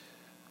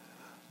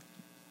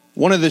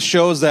One of the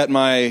shows that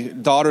my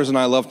daughters and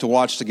I love to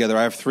watch together,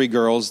 I have three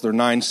girls, they're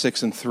 9,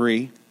 6, and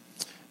 3.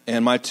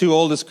 And my two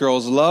oldest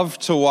girls love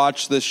to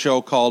watch this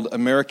show called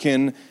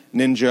American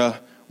Ninja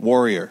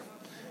Warrior.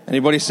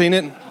 Anybody seen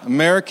it?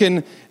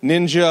 American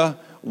Ninja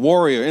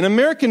Warrior. An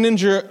American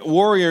Ninja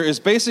Warrior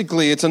is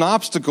basically, it's an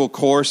obstacle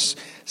course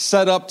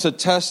set up to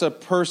test a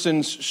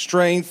person's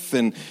strength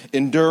and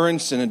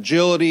endurance and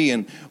agility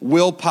and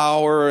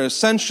willpower,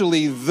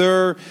 essentially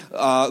their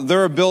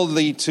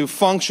ability to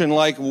function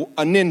like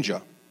a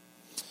ninja.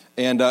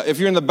 And if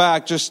you're in the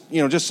back, just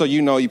so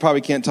you know, you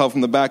probably can't tell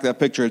from the back of that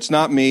picture. It's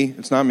not me.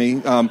 It's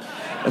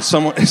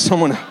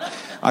someone.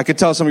 I could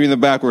tell some of you in the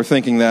back were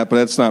thinking that, but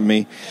that's not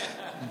me.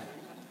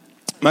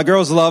 My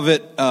girls love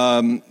it.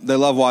 They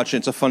love watching it.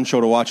 It's a fun show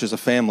to watch as a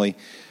family.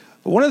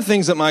 But one of the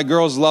things that my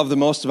girls love the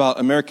most about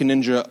American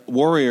Ninja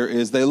Warrior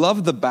is they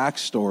love the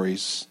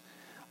backstories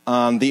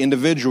on the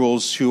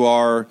individuals who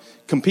are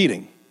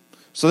competing.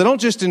 So they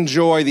don't just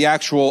enjoy the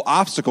actual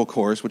obstacle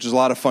course, which is a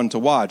lot of fun to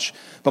watch,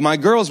 but my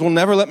girls will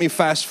never let me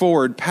fast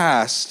forward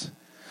past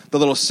the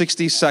little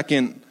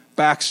 60-second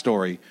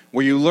backstory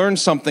where you learn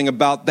something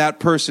about that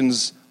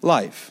person's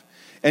life.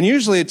 And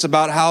usually it's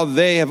about how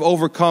they have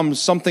overcome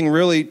something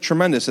really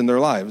tremendous in their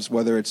lives,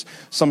 whether it's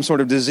some sort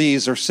of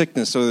disease or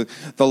sickness or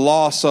the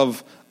loss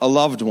of a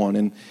loved one.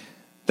 And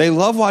they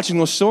love watching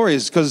those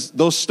stories because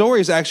those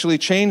stories actually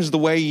change the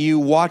way you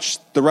watch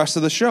the rest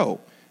of the show,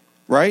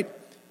 right?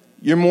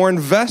 You're more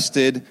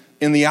invested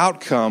in the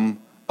outcome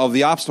of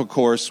the obstacle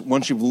course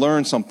once you've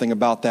learned something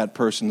about that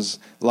person's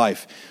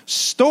life.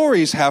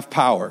 Stories have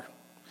power.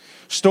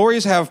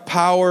 Stories have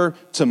power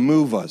to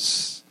move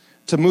us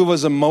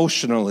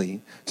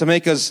emotionally, to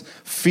make us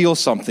feel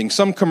something.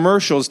 Some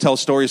commercials tell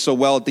stories so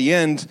well at the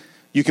end,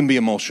 you can be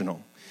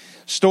emotional.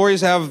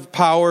 Stories have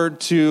power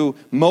to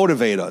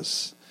motivate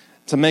us,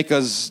 to make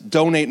us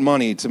donate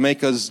money, to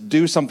make us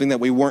do something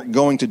that we weren't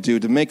going to do,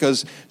 to make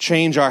us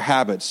change our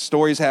habits.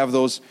 Stories have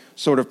those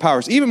sort of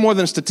powers, even more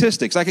than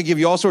statistics. I could give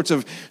you all sorts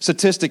of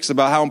statistics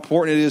about how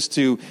important it is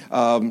to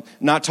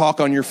not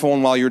talk on your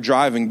phone while you're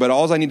driving, but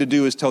all I need to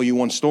do is tell you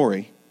one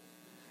story,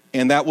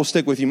 and that will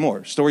stick with you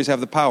more. Stories have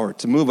the power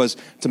to move us,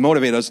 to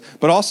motivate us,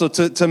 but also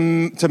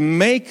to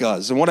make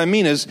us. And what I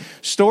mean is,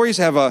 stories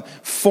have a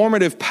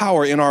formative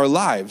power in our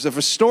lives. If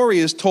a story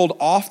is told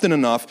often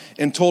enough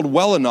and told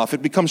well enough,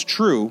 it becomes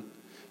true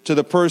to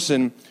the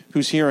person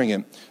who's hearing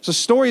it. So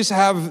stories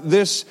have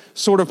this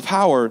sort of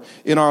power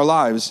in our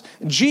lives.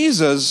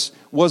 Jesus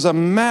was a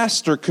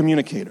master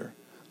communicator,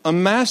 a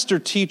master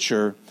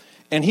teacher,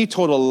 and he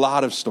told a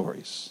lot of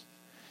stories.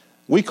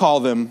 We call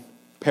them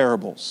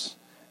parables.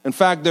 In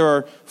fact, there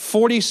are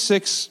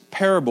 46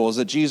 parables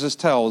that Jesus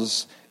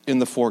tells in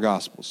the four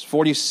Gospels.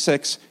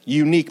 46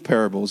 unique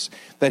parables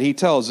that he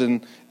tells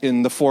in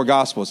the four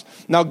Gospels.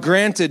 Now,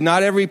 granted,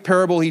 not every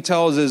parable he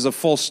tells is a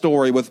full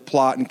story with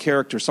plot and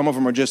character. Some of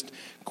them are just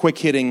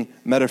quick-hitting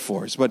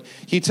metaphors. But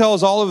he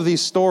tells all of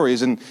these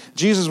stories, and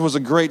Jesus was a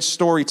great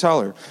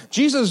storyteller.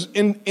 Jesus,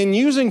 in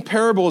using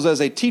parables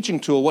as a teaching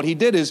tool, what he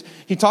did is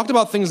he talked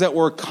about things that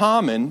were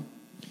common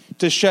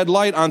to shed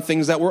light on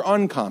things that were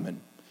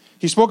uncommon.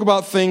 He spoke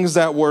about things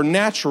that were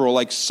natural,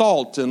 like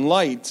salt and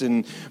light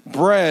and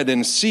bread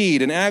and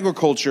seed and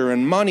agriculture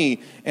and money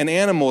and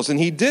animals. And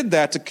he did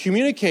that to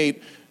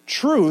communicate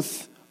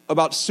truth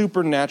about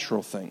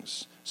supernatural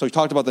things. So he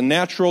talked about the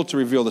natural to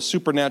reveal the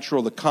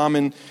supernatural, the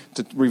common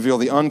to reveal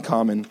the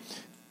uncommon.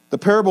 The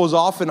parables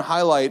often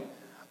highlight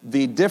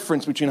the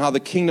difference between how the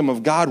kingdom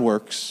of God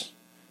works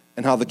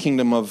and how the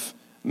kingdom of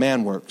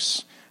man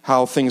works,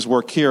 how things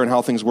work here and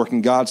how things work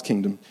in God's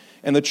kingdom.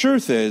 And the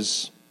truth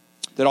is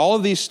that all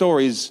of these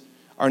stories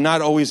are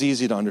not always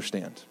easy to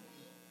understand.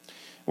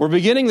 We're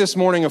beginning this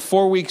morning a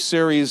 4-week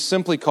series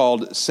simply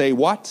called Say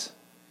What?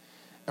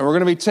 And we're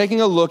going to be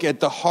taking a look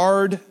at the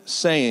hard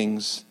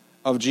sayings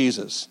of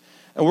Jesus.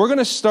 And we're going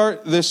to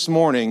start this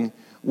morning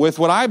with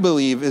what I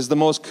believe is the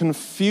most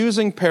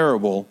confusing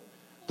parable,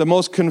 the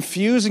most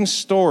confusing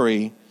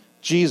story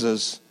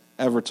Jesus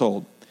ever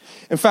told.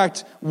 In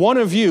fact, one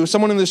of you,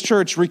 someone in this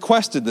church,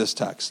 requested this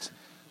text.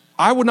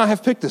 I would not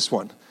have picked this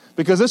one,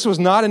 because this was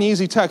not an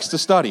easy text to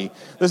study.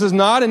 This is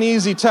not an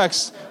easy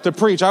text to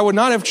preach. I would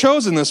not have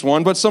chosen this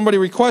one, but somebody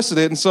requested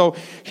it. And so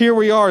here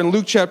we are in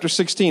Luke chapter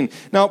 16.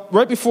 Now,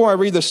 right before I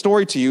read the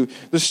story to you,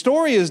 the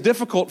story is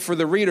difficult for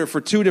the reader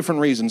for two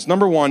different reasons.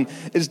 Number one,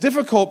 it's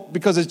difficult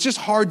because it's just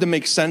hard to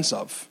make sense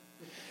of.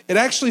 It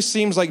actually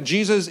seems like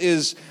Jesus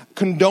is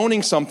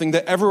condoning something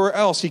that everywhere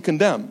else he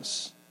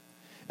condemns.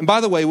 And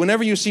by the way,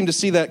 whenever you seem to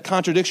see that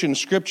contradiction in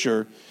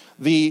Scripture,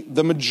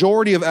 the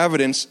majority of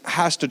evidence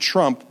has to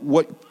trump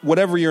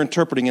whatever you're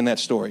interpreting in that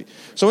story.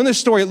 So in this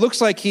story, it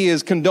looks like he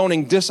is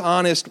condoning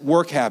dishonest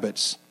work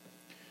habits,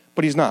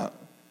 but he's not,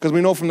 because we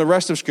know from the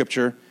rest of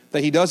Scripture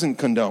that he doesn't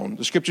condone.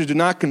 The Scriptures do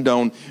not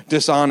condone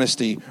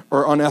dishonesty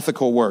or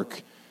unethical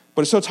work.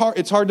 But so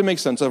it's hard to make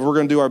sense of. We're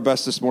going to do our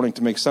best this morning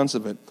to make sense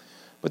of it.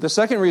 But the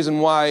second reason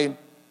why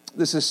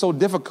this is so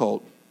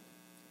difficult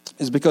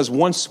is because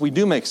once we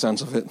do make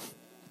sense of it,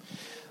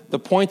 the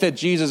point that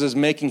Jesus is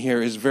making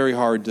here is very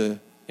hard to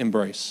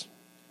embrace.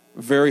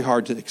 very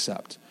hard to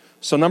accept.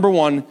 So number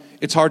one,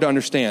 it's hard to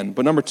understand.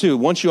 But number two,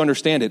 once you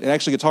understand it, it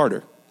actually gets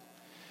harder.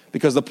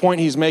 Because the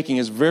point he's making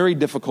is very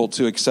difficult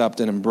to accept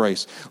and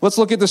embrace. Let's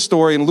look at this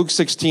story in Luke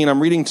 16.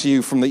 I'm reading to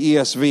you from the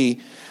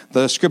ESV.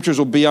 The scriptures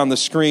will be on the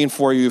screen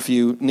for you if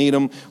you need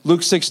them.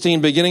 Luke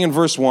 16, beginning in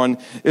verse 1,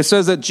 it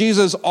says that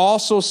Jesus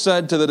also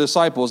said to the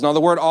disciples. Now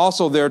the word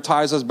also there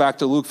ties us back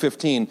to Luke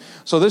 15.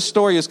 So this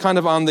story is kind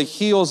of on the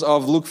heels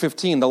of Luke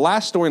 15. The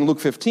last story in Luke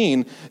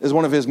 15 is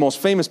one of his most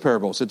famous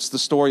parables. It's the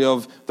story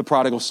of the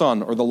prodigal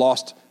son or the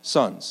lost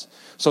sons.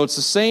 So it's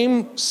the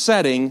same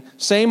setting,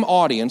 same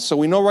audience, so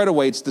we know right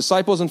away it's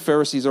disciples and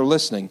Pharisees are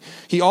listening.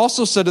 He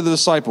also said to the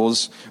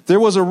disciples, there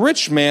was a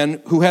rich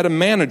man who had a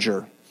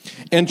manager,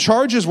 and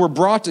charges were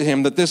brought to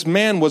him that this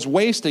man was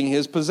wasting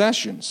his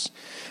possessions.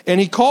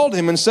 And he called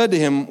him and said to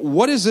him,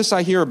 what is this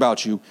I hear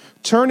about you?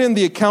 Turn in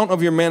the account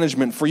of your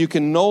management, for you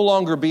can no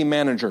longer be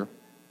manager.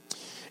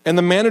 And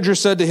the manager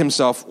said to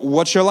himself,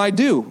 what shall I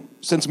do,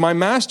 since my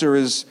master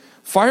is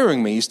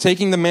firing me? He's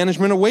taking the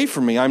management away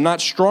from me. I'm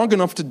not strong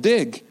enough to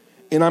dig,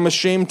 and I'm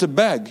ashamed to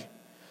beg.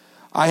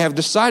 I have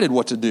decided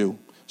what to do,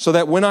 so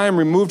that when I am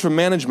removed from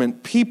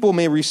management, people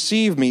may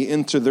receive me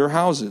into their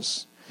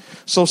houses.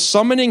 So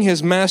summoning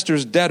his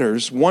master's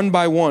debtors, one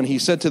by one, he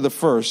said to the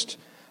first,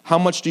 how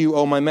much do you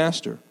owe my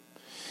master?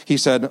 He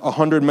said,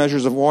 100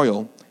 measures of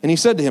oil. And he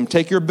said to him,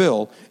 take your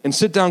bill, and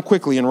sit down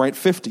quickly and write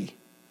 50.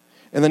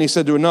 And then he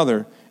said to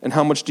another, and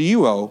how much do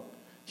you owe?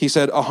 He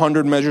said,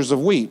 100 measures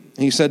of wheat.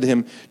 And he said to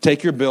him,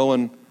 take your bill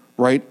and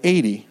write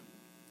 80.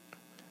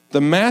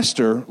 The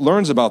master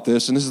learns about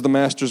this, and this is the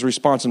master's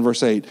response in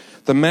verse 8.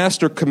 The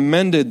master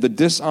commended the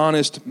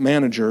dishonest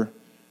manager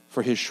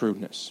for his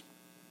shrewdness.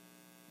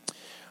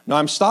 Now,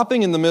 I'm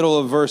stopping in the middle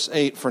of verse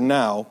 8 for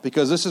now,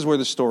 because this is where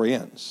the story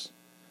ends.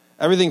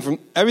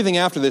 Everything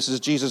after this is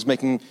Jesus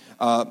making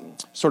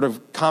sort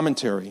of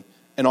commentary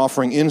and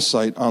offering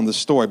insight on the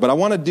story. But I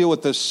want to deal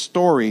with this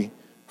story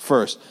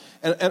first.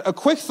 And a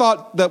quick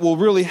thought that will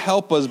really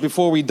help us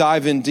before we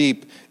dive in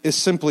deep is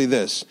simply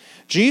this.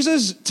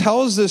 Jesus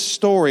tells this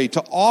story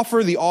to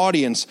offer the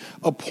audience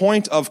a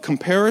point of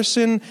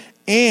comparison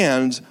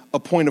and a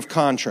point of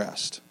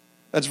contrast.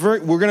 We're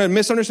going to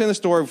misunderstand the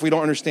story if we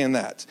don't understand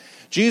that.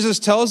 Jesus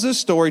tells this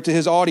story to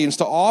his audience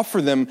to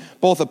offer them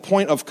both a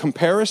point of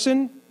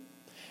comparison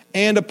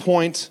and a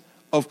point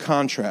of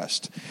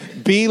contrast.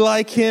 Be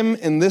like him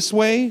in this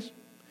way.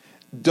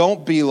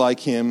 Don't be like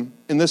him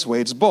in this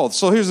way. It's both.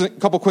 So here's a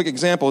couple quick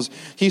examples.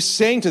 He's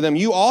saying to them,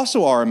 you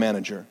also are a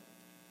manager.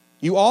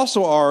 You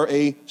also are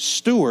a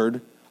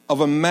steward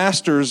of a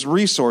master's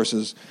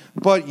resources,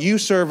 but you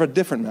serve a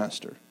different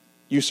master.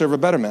 You serve a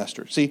better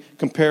master. See,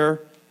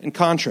 compare and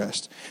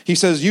contrast. He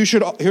says,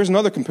 here's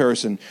another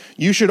comparison.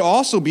 You should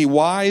also be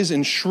wise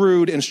and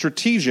shrewd and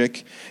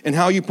strategic in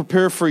how you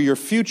prepare for your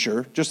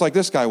future, just like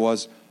this guy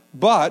was.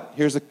 But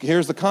here's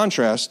the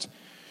contrast.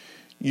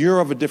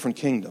 You're of a different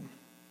kingdom.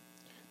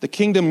 The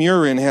kingdom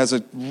you're in has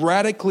a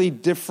radically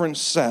different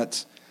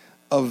set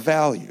of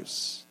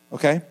values.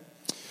 Okay?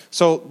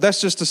 So that's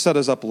just to set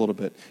us up a little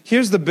bit.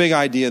 Here's the big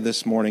idea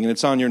this morning, and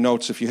it's on your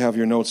notes if you have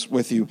your notes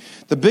with you.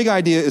 The big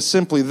idea is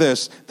simply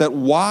this, that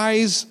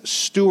wise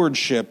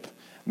stewardship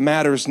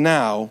matters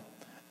now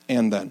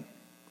and then.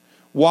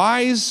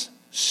 Wise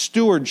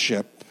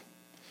stewardship,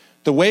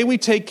 the way we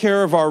take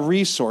care of our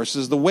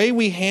resources, the way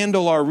we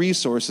handle our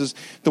resources,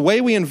 the way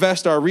we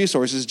invest our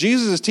resources,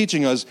 Jesus is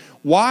teaching us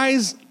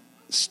wise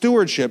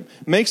stewardship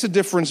makes a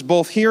difference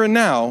both here and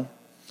now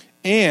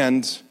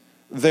and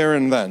there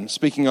and then,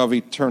 speaking of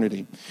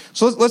eternity.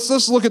 So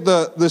let's look at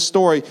this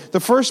story. The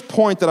first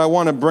point that I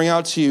want to bring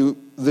out to you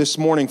this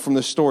morning from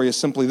this story is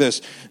simply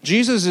this.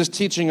 Jesus is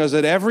teaching us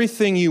that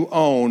everything you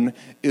own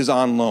is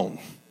on loan.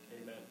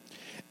 Amen.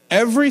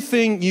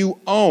 Everything you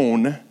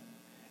own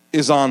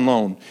is on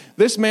loan.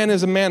 This man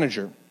is a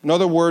manager.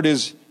 Another word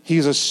is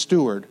he's a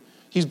steward.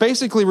 He's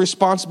basically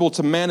responsible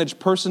to manage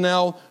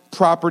personnel,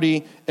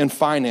 property, and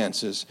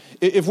finances.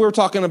 If we're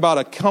talking about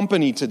a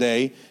company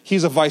today,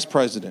 he's a vice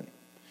president.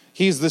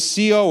 He's the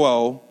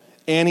COO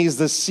and he's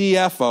the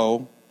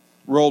CFO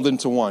rolled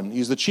into one.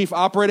 He's the chief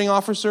operating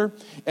officer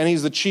and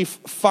he's the chief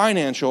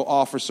financial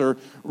officer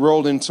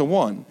rolled into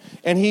one.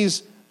 And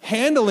he's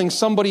handling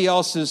somebody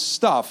else's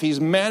stuff.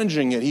 He's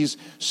managing it. He's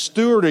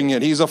stewarding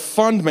it. He's a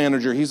fund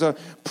manager. He's a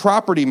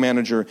property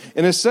manager.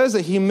 And it says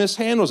that he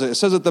mishandles it. It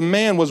says that the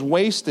man was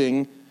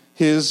wasting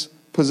his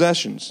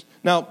possessions.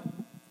 Now,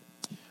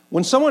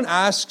 when someone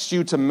asks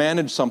you to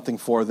manage something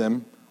for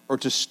them or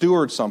to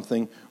steward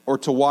something, or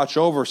to watch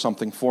over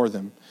something for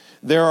them,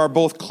 there are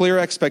both clear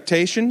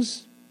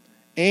expectations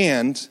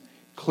and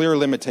clear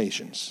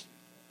limitations.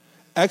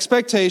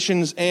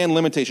 Expectations and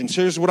limitations.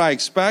 Here's what I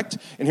expect,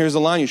 and here's the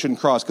line you shouldn't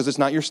cross, because it's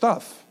not your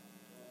stuff.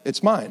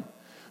 It's mine.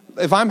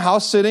 If I'm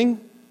house sitting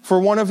for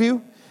one of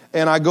you,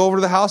 and I go over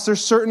to the house,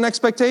 there's certain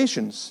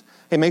expectations.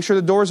 Hey, make sure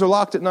the doors are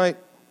locked at night.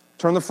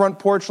 Turn the front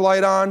porch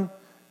light on.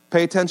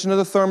 Pay attention to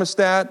the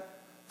thermostat.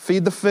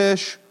 Feed the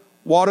fish.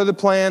 Water the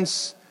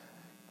plants.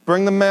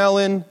 Bring the mail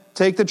in.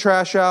 Take the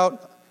trash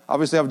out.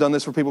 Obviously, I've done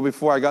this for people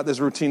before. I got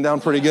this routine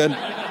down pretty good.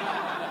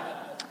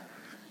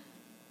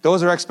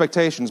 Those are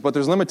expectations, but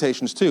there's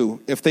limitations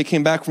too. If they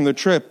came back from their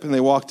trip and they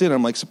walked in,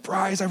 I'm like,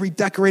 surprise, I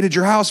redecorated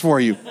your house for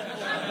you.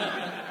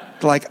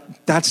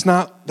 Like, that's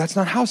not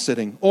house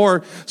sitting.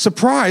 Or,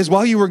 surprise,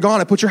 while you were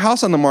gone, I put your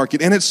house on the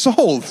market and it's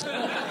sold.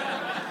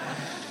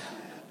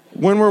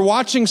 When we're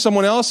watching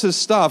someone else's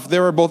stuff,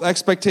 there are both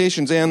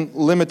expectations and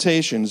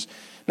limitations.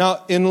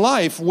 Now, in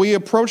life, we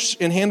approach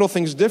and handle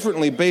things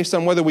differently based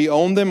on whether we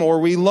own them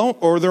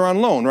or they're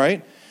on loan,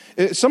 right?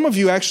 Some of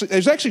you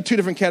there's actually two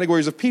different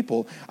categories of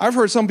people. I've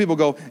heard some people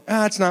go,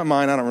 it's not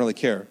mine, I don't really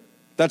care.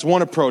 That's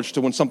one approach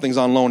to when something's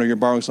on loan or you're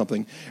borrowing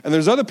something. And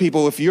there's other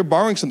people, if you're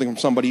borrowing something from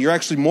somebody, you're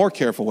actually more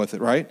careful with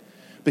it, right?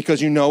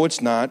 Because you know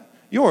it's not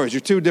yours.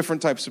 You're two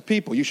different types of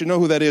people. You should know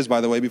who that is,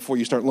 by the way, before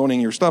you start loaning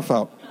your stuff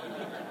out.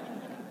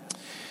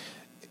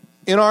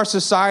 In our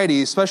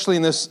society, especially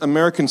in this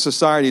American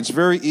society, it's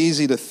very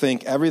easy to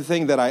think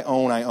everything that I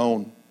own, I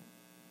own.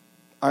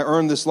 I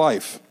earned this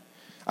life.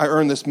 I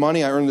earned this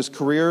money. I earned this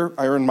career.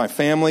 I earned my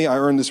family. I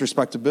earned this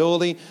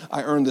respectability.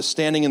 I earned this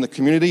standing in the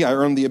community. I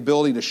earned the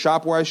ability to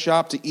shop where I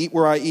shop, to eat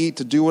where I eat,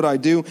 to do what I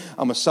do.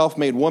 I'm a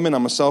self-made woman.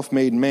 I'm a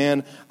self-made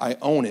man. I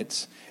own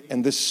it.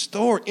 And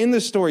in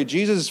this story,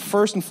 Jesus,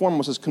 first and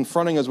foremost, is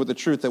confronting us with the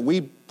truth that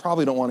we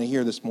probably don't want to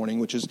hear this morning,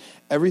 which is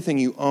everything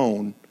you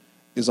own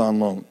is on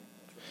loan.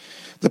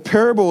 The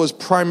parable is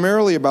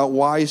primarily about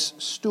wise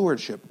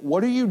stewardship.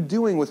 What are you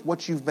doing with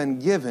what you've been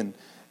given?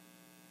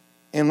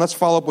 And let's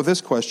follow up with this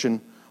question.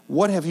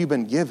 What have you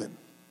been given?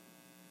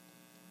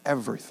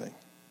 Everything.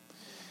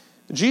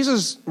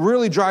 Jesus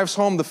really drives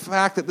home the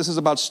fact that this is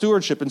about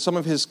stewardship in some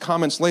of his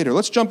comments later.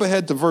 Let's jump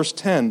ahead to verse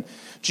 10.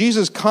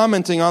 Jesus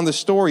commenting on the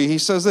story, he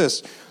says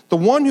this, the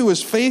one who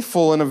is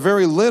faithful in a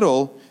very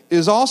little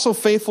is also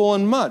faithful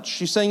in much.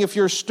 He's saying if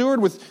you're a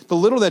steward with the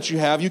little that you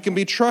have, you can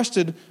be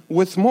trusted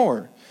with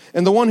more.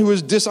 And the one who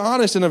is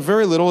dishonest in a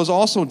very little is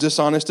also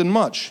dishonest in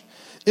much.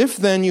 If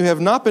then you have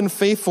not been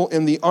faithful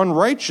in the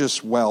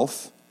unrighteous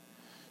wealth,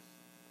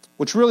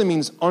 which really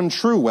means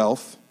untrue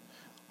wealth,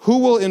 who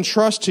will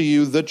entrust to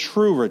you the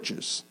true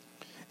riches?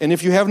 And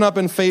if you have not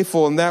been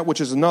faithful in that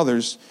which is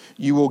another's,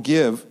 who will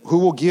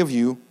give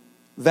you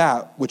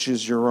that which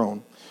is your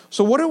own?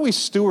 So what are we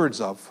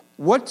stewards of?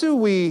 What do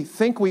we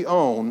think we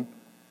own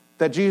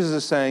that Jesus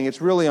is saying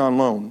it's really on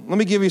loan? Let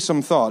me give you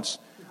some thoughts.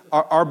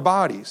 Our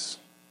bodies.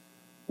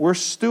 We're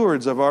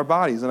stewards of our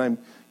bodies. And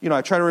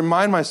I try to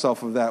remind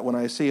myself of that when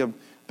I see a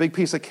big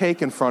piece of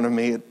cake in front of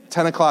me at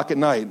 10 o'clock at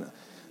night.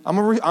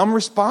 I'm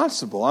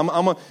responsible.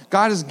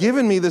 God has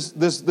given me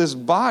this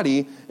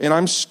body, and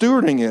I'm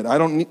stewarding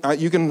it.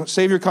 You can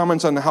save your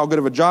comments on how good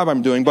of a job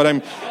I'm doing, but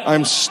I'm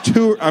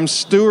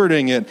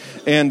stewarding it,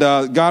 and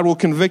God will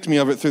convict me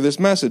of it through this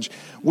message.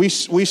 We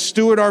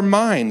steward our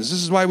minds.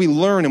 This is why we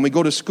learn and we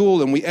go to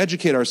school and we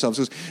educate ourselves,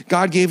 because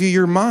God gave you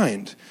your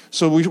mind.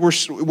 So we're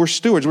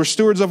stewards. We're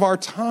stewards of our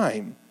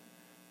time.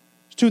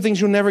 There's two things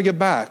you'll never get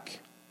back: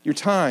 your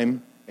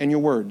time and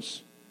your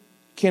words.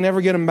 You can't ever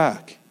get them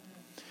back.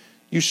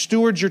 You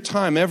steward your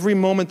time every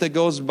moment that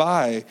goes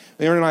by.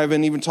 Aaron and I have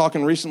been even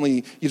talking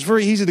recently. It's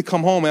very easy to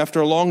come home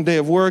after a long day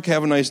of work,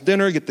 have a nice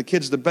dinner, get the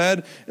kids to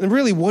bed. And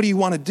really, what do you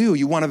want to do?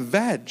 You want to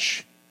veg,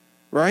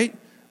 right?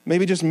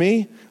 Maybe just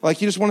me.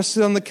 Like, you just want to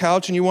sit on the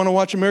couch and you want to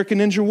watch American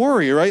Ninja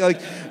Warrior, right?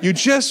 Like, you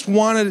just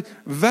want to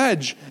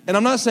veg. And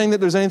I'm not saying that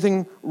there's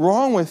anything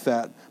wrong with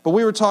that. But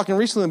we were talking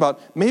recently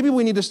about maybe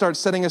we need to start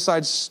setting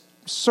aside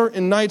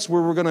certain nights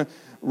where we're going to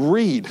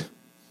read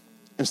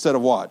instead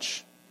of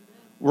watch.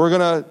 We're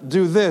going to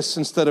do this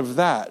instead of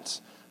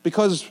that.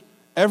 Because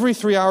every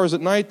 3 hours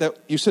at night that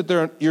you sit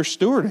there, you're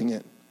stewarding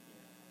it.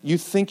 You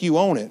think you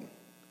own it.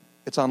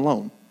 It's on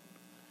loan.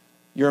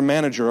 You're a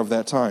manager of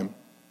that time.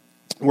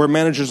 We're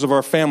managers of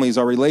our families,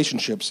 our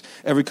relationships,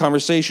 every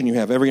conversation you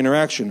have, every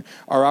interaction,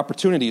 our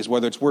opportunities,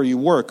 whether it's where you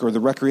work or the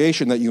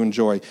recreation that you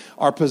enjoy,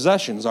 our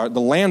possessions, the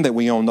land that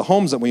we own, the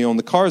homes that we own,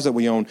 the cars that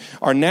we own,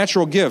 our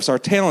natural gifts, our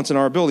talents and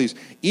our abilities,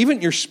 even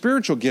your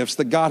spiritual gifts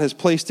that God has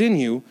placed in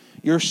you,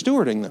 you're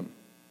stewarding them.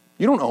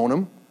 You don't own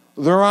them.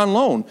 They're on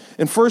loan.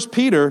 In 1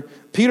 Peter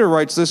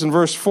writes this in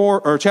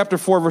chapter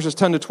 4, verses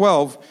 10 to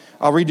 12.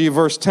 I'll read to you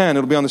verse 10.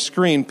 It'll be on the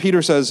screen.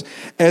 Peter says,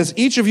 as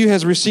each of you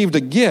has received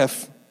a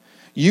gift,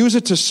 use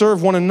it to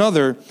serve one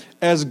another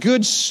as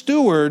good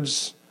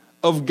stewards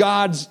of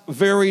God's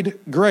varied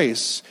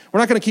grace. We're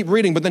not going to keep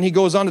reading, but then he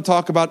goes on to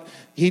talk about,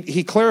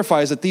 he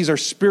clarifies that these are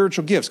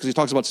spiritual gifts, because he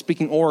talks about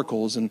speaking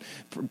oracles and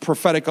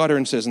prophetic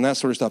utterances and that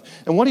sort of stuff.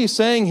 And what he's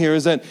saying here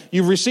is that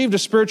you've received a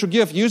spiritual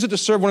gift, use it to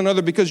serve one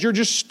another because you're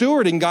just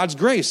stewarding God's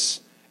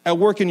grace at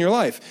work in your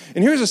life.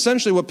 And here's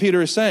essentially what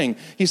Peter is saying.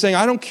 He's saying,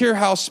 I don't care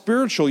how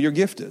spiritual your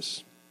gift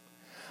is.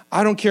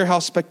 I don't care how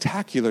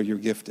spectacular your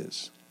gift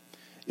is.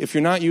 If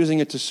you're not using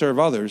it to serve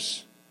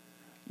others,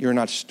 you're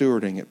not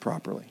stewarding it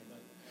properly.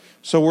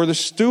 So we're the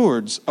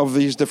stewards of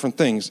these different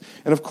things.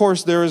 And of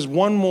course, there is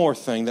one more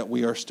thing that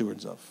we are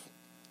stewards of.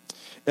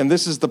 And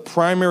this is the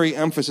primary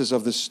emphasis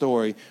of this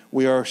story.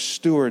 We are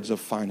stewards of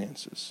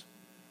finances.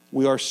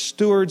 We are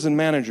stewards and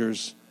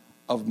managers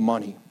of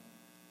money.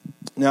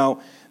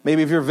 Now,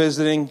 maybe if you're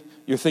visiting,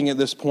 you're thinking at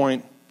this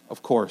point,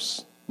 of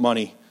course,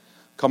 money.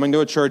 coming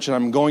to a church and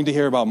I'm going to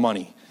hear about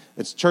money.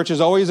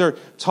 Churches always are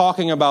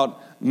talking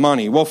about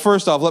money. Well,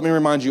 first off, let me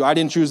remind you, I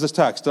didn't choose this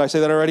text. Did I say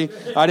that already?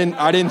 I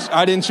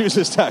didn't choose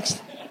this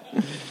text.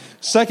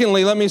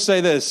 Secondly, let me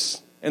say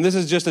this, and this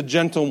is just a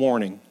gentle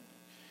warning.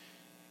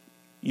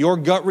 Your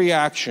gut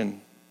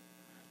reaction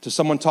to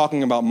someone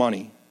talking about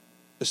money,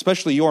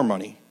 especially your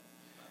money,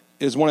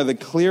 is one of the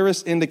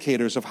clearest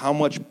indicators of how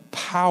much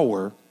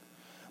power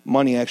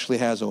money actually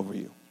has over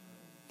you.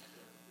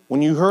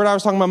 When you heard I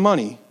was talking about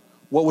money,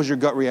 what was your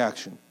gut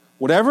reaction?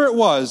 Whatever it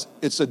was,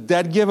 it's a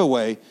dead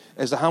giveaway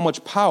as to how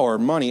much power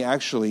money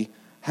actually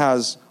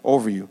has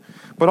over you.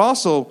 But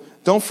also,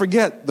 don't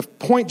forget, the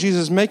point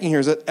Jesus is making here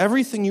is that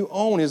everything you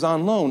own is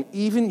on loan,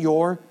 even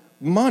your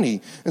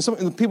money. And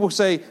some people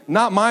say,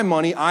 not my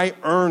money, I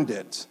earned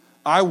it.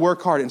 I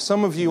work hard. And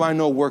some of you, I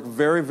know, work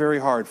very, very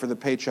hard for the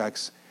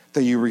paychecks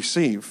that you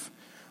receive.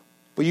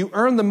 But you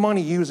earn the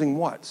money using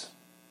what?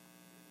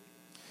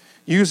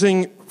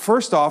 Using,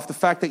 first off, the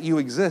fact that you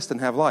exist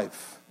and have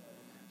life.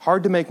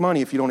 Hard to make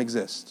money if you don't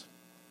exist.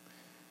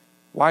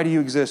 Why do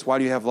you exist? Why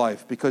do you have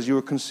life? Because you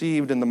were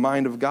conceived in the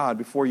mind of God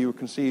before you were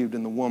conceived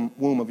in the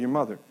womb of your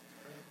mother.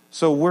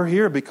 So we're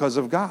here because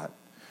of God.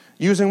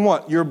 Using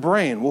what? Your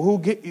brain. Well,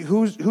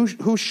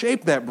 who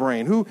shaped that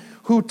brain?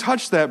 Who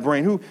touched that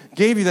brain? Who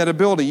gave you that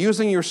ability?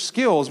 Using your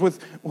skills.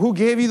 Who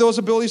gave you those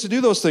abilities to do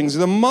those things?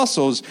 The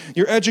muscles,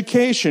 your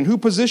education. Who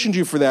positioned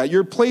you for that?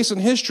 Your place in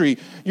history.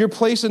 Your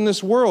place in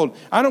this world.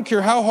 I don't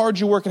care how hard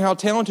you work and how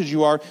talented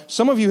you are.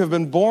 Some of you have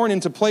been born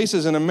into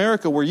places in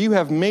America where you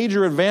have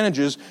major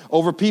advantages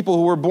over people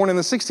who were born in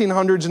the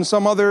 1600s in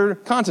some other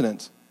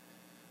continent.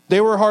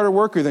 They were a harder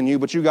worker than you,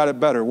 but you got it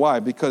better.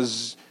 Why?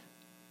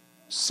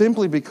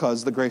 Simply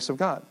because of the grace of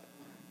God.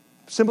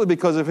 Simply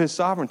because of His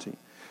sovereignty.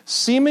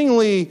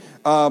 Seemingly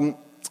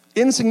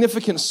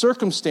insignificant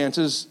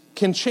circumstances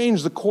can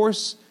change the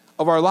course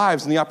of our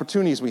lives and the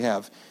opportunities we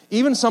have.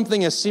 Even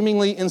something as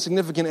seemingly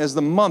insignificant as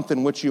the month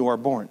in which you are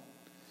born.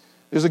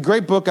 There's a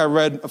great book I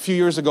read a few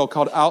years ago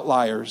called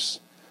Outliers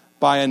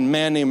by a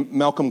man named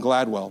Malcolm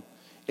Gladwell.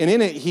 And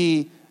in it,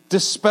 he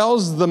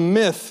dispels the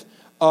myth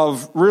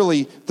of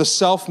really the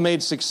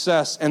self-made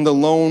success and the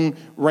Lone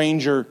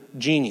Ranger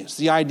genius.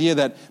 The idea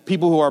that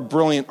people who are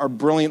brilliant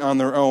on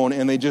their own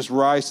and they just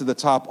rise to the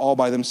top all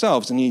by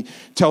themselves. And he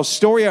tells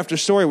story after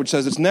story which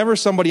says it's never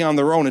somebody on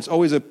their own. It's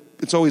always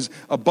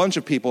a bunch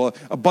of people,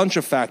 a bunch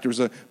of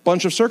factors, a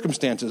bunch of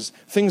circumstances,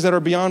 things that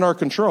are beyond our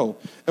control.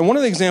 And one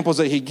of the examples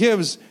that he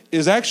gives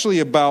is actually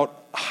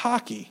about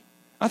hockey.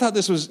 I thought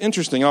this was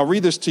interesting. I'll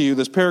read this to you,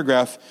 this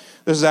paragraph.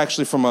 This is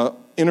actually from an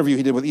interview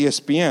he did with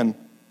ESPN.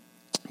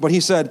 But he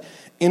said,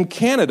 in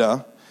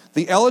Canada,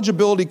 the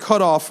eligibility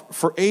cutoff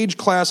for age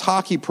class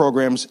hockey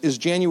programs is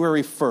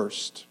January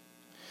 1st.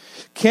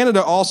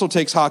 Canada also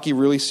takes hockey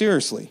really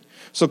seriously.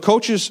 So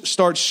coaches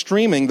start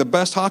streaming the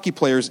best hockey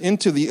players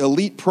into the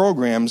elite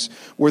programs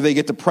where they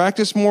get to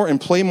practice more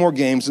and play more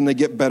games and they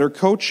get better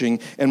coaching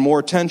and more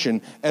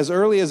attention as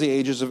early as the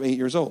ages of 8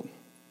 years old.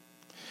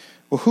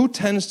 Well, who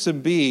tends to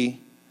be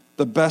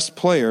the best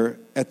player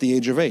at the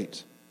age of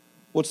 8?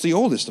 Well, it's the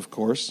oldest, of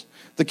course.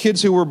 The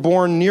kids who were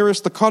born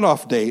nearest the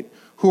cutoff date,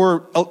 who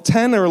are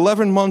 10 or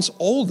 11 months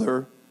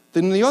older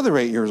than the other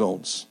 8 years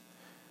olds.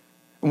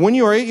 When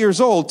you are 8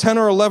 years old, 10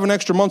 or 11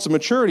 extra months of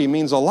maturity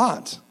means a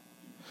lot.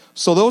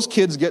 So those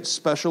kids get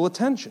special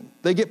attention.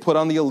 They get put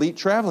on the elite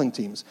traveling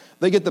teams.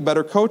 They get the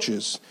better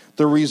coaches.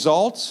 The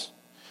results,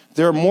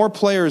 there are more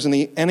players in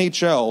the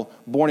NHL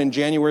born in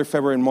January,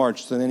 February, and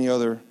March than any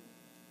other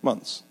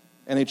months.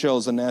 NHL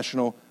is the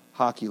National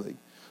Hockey League.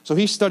 So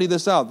he studied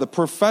this out. The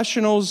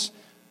professionals,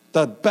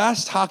 the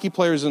best hockey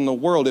players in the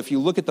world, if you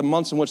look at the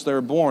months in which they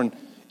were born,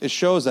 it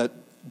shows that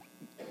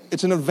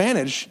it's an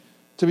advantage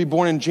to be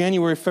born in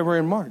January, February,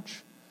 and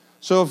March.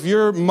 So if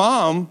your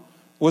mom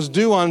was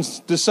due on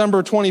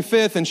December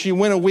 25th and she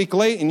went a week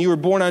late and you were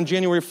born on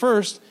January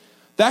 1st,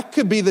 that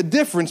could be the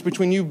difference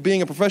between you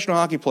being a professional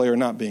hockey player and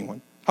not being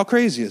one. How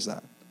crazy is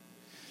that?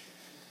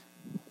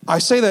 I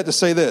say that to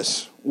say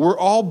this. We're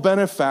all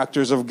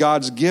benefactors of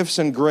God's gifts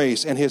and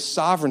grace and His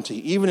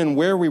sovereignty, even in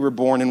where we were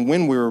born and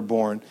when we were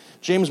born.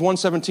 James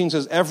 1:17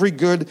 says, every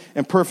good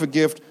and perfect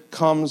gift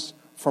comes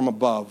from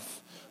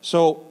above.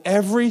 So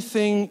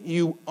everything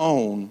you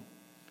own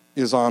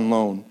is on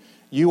loan.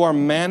 You are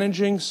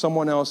managing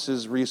someone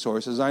else's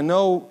resources. I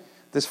know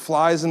this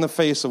flies in the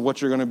face of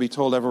what you're going to be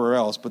told everywhere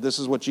else, but this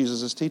is what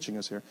Jesus is teaching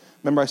us here.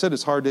 Remember, I said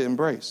it's hard to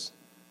embrace.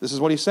 This is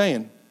what He's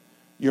saying.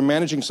 You're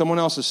managing someone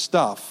else's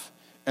stuff.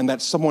 And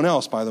that someone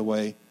else, by the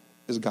way,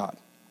 is God.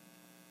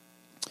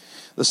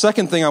 The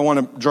second thing I want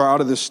to draw out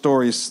of this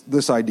story is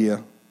this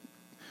idea.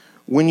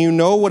 When you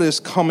know what is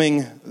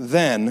coming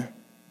then,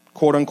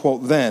 quote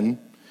unquote then,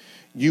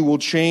 you will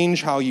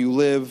change how you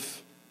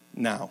live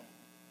now.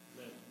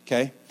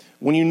 Okay?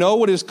 When you know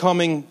what is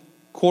coming,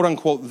 quote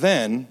unquote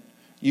then,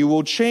 you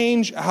will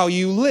change how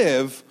you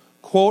live,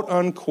 quote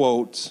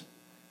unquote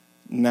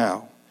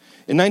now.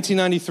 In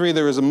 1993,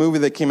 there was a movie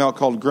that came out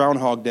called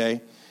Groundhog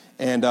Day.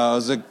 And it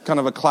was a kind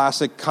of a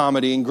classic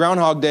comedy. In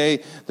Groundhog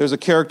Day, there's a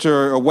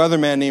character, a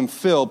weatherman named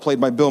Phil,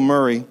 played by Bill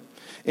Murray.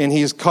 and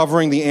he's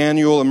covering the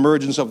annual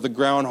emergence of the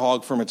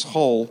groundhog from its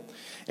hole.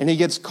 And he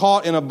gets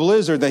caught in a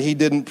blizzard that he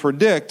didn't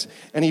predict,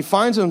 and he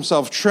finds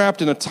himself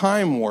trapped in a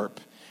time warp.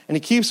 And he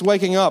keeps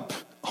waking up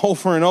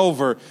over and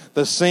over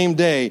the same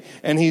day,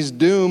 and he's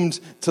doomed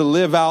to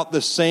live out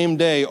the same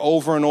day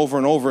over and over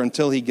and over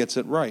until he gets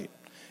it right.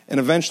 And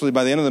eventually,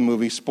 by the end of the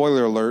movie,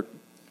 spoiler alert,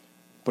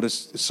 but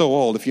it's so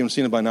old, if you haven't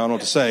seen it by now, I don't know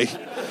what to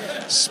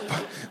say.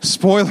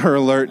 Spoiler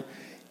alert,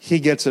 he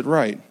gets it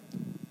right.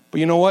 But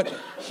you know what?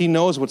 He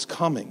knows what's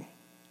coming.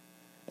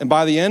 And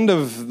by the end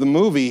of the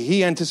movie,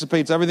 he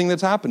anticipates everything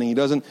that's happening. He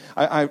doesn't.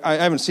 I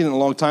haven't seen it in a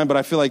long time, but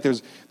I feel like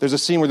there's a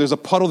scene where there's a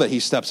puddle that he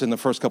steps in the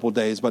first couple of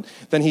days, but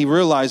then he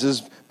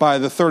realizes by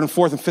the third and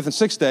fourth and fifth and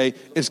sixth day,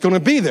 it's going to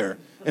be there.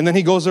 And then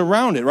he goes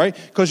around it, right?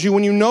 Because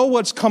when you know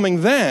what's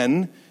coming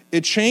then,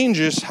 it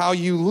changes how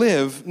you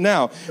live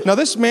now. Now,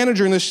 this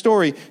manager in this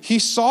story, he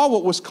saw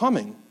what was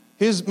coming.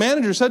 His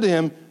manager said to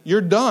him,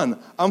 "You're done.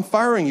 I'm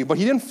firing you." But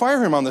he didn't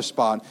fire him on the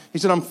spot. He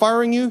said, "I'm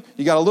firing you.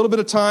 You got a little bit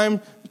of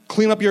time.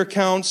 Clean up your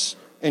accounts,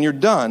 and you're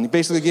done." He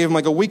basically gave him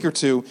like a week or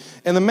two.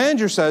 And the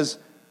manager says,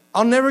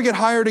 "I'll never get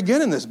hired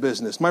again in this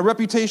business. My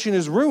reputation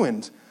is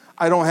ruined.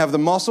 I don't have the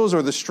muscles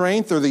or the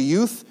strength or the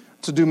youth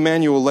to do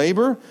manual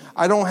labor.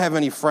 I don't have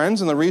any friends."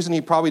 And the reason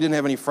he probably didn't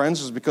have any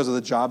friends was because of the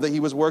job that he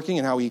was working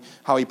and how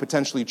he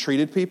potentially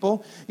treated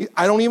people.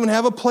 "I don't even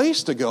have a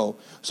place to go."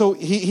 So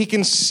he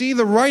can see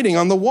the writing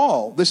on the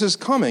wall. This is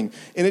coming.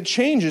 And it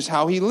changes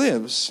how he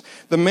lives.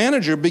 The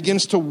manager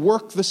begins to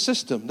work the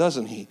system,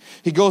 doesn't he?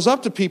 He goes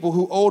up to people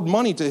who owed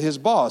money to his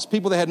boss,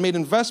 people that had made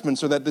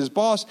investments or that his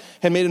boss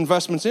had made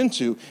investments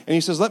into. And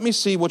he says, "Let me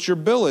see what your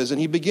bill is."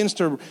 And he begins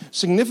to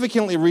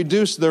significantly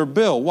reduce their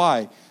bill.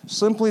 Why?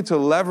 Simply to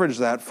leverage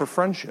that for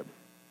friendship.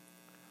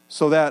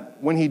 So that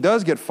when he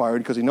does get fired,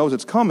 because he knows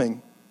it's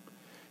coming,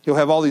 he'll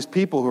have all these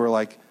people who are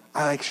like,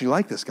 "I actually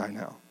like this guy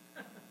now.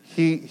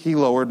 He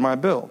lowered my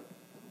bill."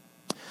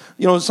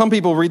 You know, some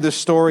people read this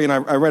story, and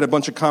I read a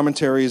bunch of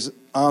commentaries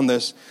on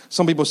this.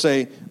 Some people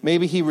say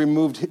maybe he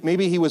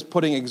was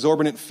putting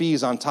exorbitant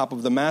fees on top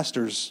of the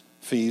master's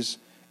fees,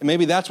 and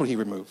maybe that's what he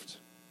removed.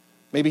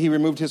 Maybe he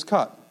removed his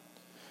cut.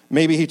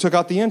 Maybe he took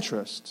out the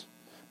interest.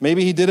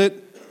 Maybe he did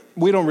it.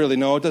 We don't really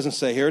know. It doesn't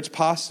say here. It's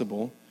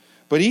possible.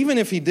 But even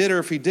if he did or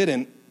if he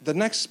didn't, the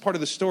next part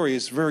of the story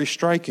is very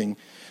striking.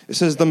 It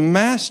says, "The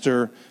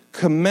master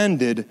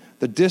commended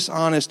the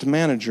dishonest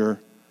manager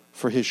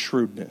for his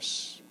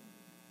shrewdness."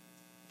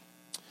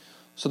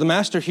 So the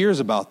master hears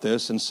about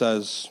this and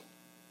says,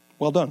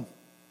 "Well done.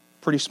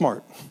 Pretty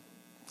smart."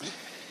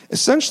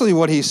 Essentially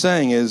what he's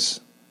saying is,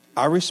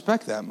 I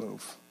respect that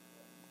move.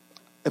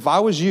 If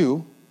I was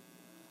you,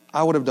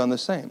 I would have done the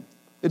same.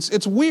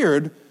 It's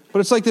weird, but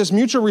it's like this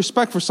mutual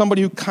respect for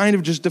somebody who kind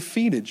of just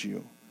defeated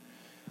you.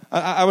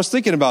 I was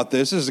thinking about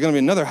this. This is going to be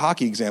another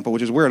hockey example,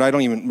 which is weird. I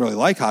don't even really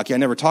like hockey. I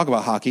never talk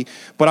about hockey.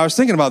 But I was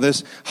thinking about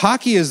this.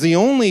 Hockey is the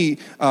only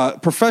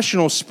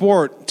professional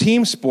sport,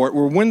 team sport,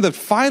 where when the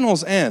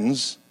finals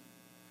ends,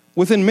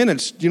 within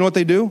minutes, do you know what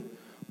they do?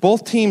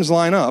 Both teams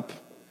line up,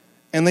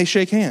 and they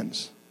shake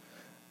hands.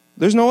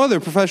 There's no other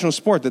professional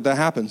sport that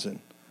happens in.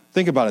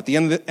 Think about it. The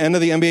end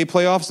of the NBA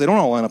playoffs, they don't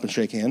all line up and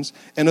shake hands.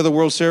 End of the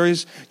World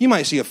Series, you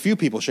might see a few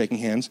people shaking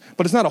hands,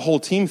 but it's not a whole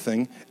team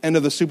thing. End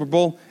of the Super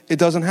Bowl, it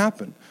doesn't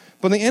happen.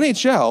 But in the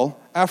NHL,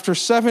 after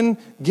 7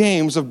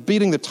 games of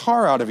beating the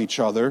tar out of each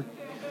other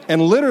and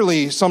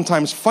literally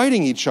sometimes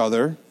fighting each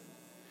other,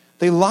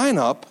 they line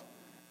up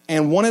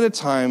and one at a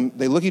time,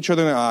 they look each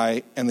other in the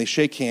eye and they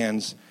shake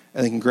hands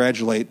and they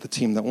congratulate the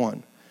team that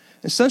won.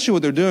 Essentially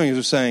what they're doing is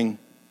they're saying,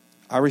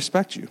 "I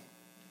respect you.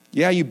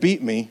 Yeah, you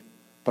beat me,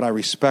 but I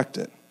respect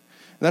it."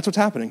 And that's what's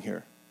happening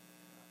here.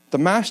 The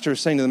master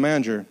is saying to the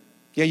manager,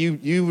 "Yeah,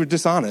 you were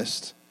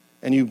dishonest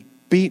and you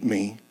beat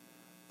me,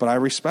 but I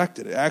respect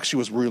it. It actually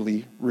was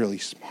really, really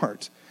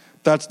smart."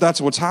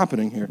 That's what's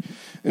happening here.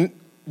 And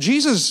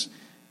Jesus,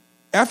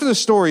 after the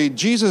story,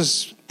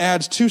 Jesus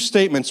adds 2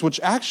 statements which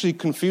actually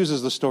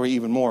confuses the story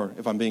even more,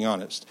 if I'm being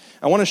honest.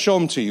 I want to show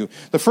them to you.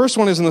 The first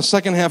one is in the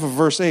second half of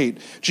verse 8.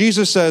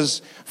 Jesus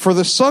says, "For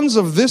the sons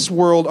of this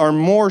world are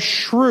more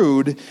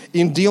shrewd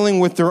in dealing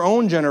with their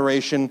own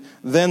generation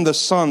than the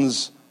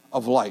sons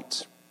of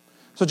light."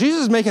 So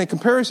Jesus is making a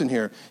comparison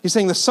here. He's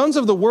saying the sons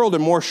of the world are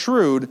more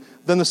shrewd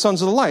than the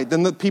sons of the light,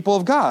 than the people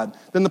of God,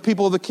 than the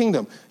people of the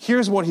kingdom.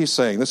 Here's what he's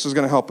saying. This is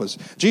going to help us.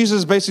 Jesus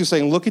is basically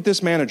saying, look at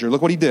this manager.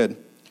 Look what he did.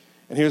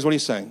 And here's what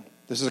he's saying.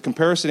 This is a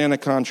comparison and a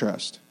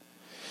contrast.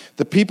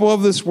 The people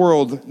of this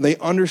world, they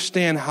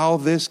understand how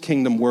this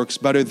kingdom works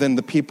better than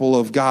the people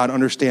of God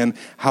understand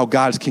how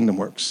God's kingdom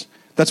works.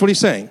 That's what he's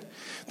saying.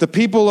 The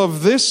people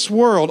of this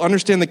world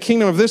understand the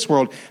kingdom of this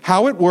world,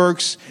 how it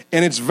works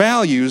and its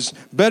values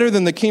better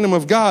than the kingdom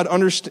of God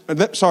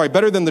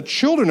better than the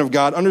children of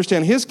God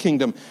understand his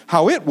kingdom,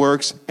 how it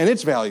works and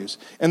its values.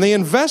 And they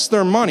invest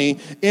their money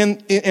and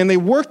they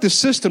work the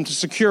system to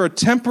secure a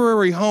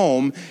temporary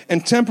home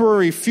and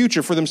temporary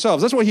future for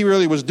themselves. That's what he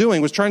really was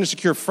doing, was trying to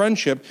secure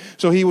friendship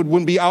so he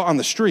wouldn't be out on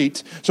the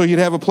street, so he'd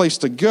have a place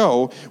to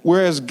go.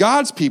 Whereas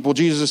God's people,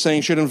 Jesus is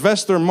saying, should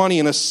invest their money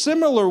in a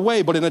similar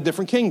way but in a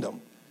different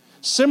kingdom.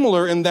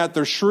 similar in that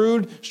they're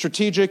shrewd,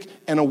 strategic,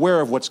 and aware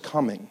of what's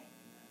coming.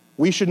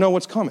 We should know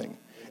what's coming.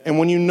 And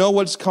when you know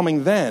what's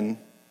coming then,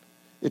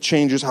 it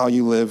changes how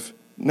you live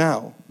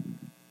now.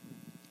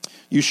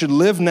 You should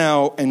live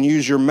now and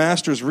use your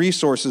master's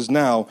resources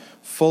now,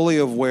 fully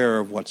aware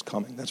of what's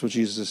coming. That's what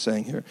Jesus is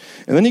saying here.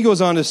 And then he goes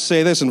on to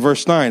say this in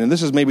verse 9, and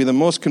this is maybe the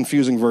most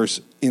confusing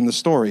verse in the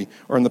story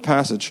or in the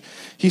passage.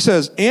 He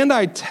says, "And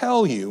I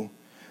tell you,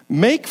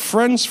 make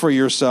friends for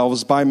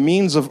yourselves by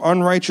means of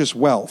unrighteous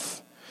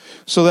wealth,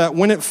 so that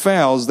when it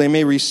fails, they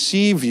may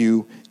receive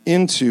you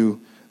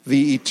into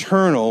the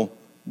eternal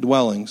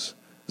dwellings."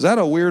 Is that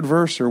a weird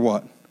verse or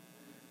what?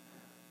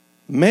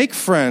 Make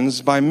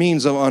friends by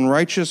means of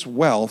unrighteous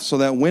wealth, so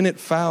that when it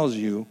fails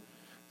you,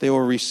 they will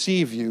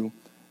receive you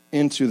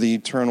into the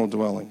eternal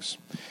dwellings.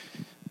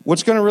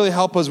 What's going to really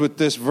help us with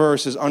this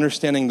verse is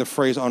understanding the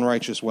phrase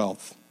unrighteous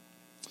wealth.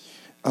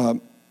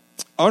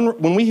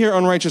 When we hear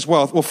unrighteous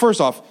wealth, well,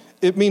 first off,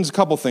 it means a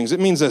couple things.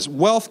 It means this: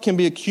 wealth can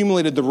be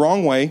accumulated the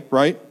wrong way,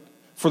 right?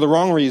 For the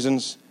wrong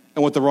reasons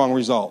and with the wrong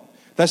result.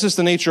 That's just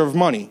the nature of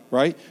money,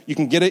 right? You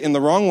can get it in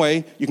the wrong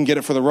way, you can get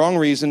it for the wrong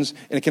reasons,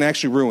 and it can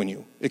actually ruin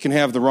you. It can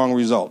have the wrong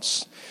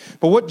results.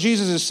 But what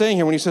Jesus is saying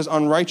here when he says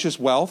unrighteous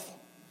wealth,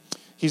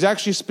 he's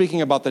actually speaking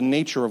about the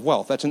nature of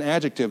wealth. That's an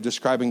adjective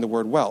describing the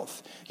word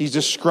wealth. He's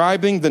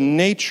describing the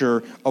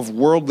nature of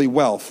worldly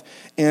wealth.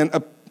 And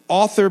an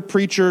author,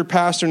 preacher,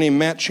 pastor named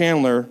Matt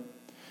Chandler,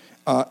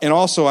 and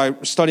also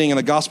I'm studying in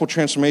the Gospel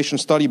Transformation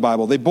Study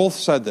Bible, they both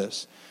said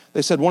this.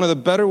 They said one of the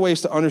better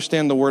ways to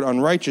understand the word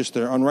unrighteous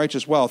there,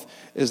 unrighteous wealth,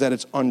 is that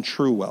it's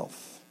untrue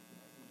wealth.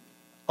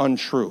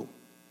 Untrue.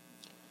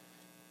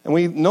 And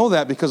we know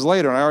that because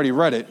later, and I already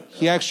read it,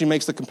 he actually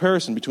makes the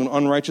comparison between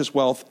unrighteous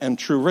wealth and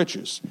true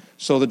riches.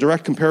 So the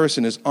direct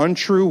comparison is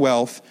untrue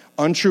wealth,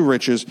 untrue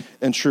riches,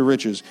 and true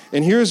riches.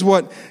 And here's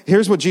what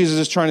Jesus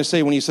is trying to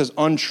say when he says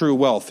untrue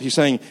wealth. He's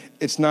saying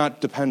it's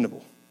not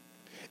dependable.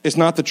 It's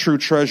not the true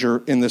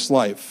treasure in this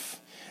life.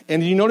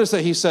 And you notice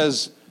that he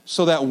says,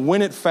 so that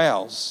when it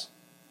fails,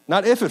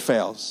 not if it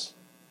fails,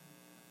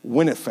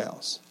 when it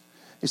fails.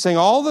 He's saying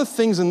all the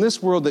things in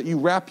this world that you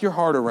wrap your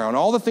heart around,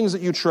 all the things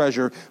that you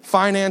treasure,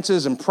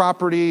 finances and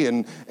property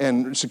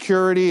and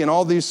security and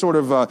all these sort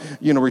of,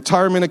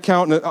 retirement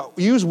account.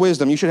 Use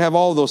wisdom. You should have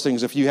all of those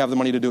things if you have the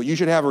money to do it. You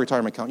should have a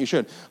retirement account. You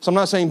should. So I'm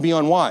not saying be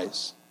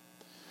unwise.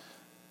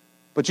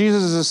 But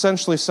Jesus is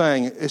essentially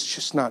saying it's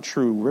just not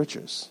true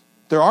riches.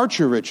 There are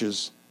true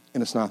riches,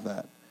 and it's not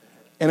that.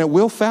 And it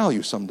will fail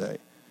you someday.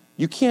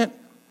 You can't,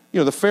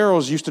 the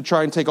pharaohs used to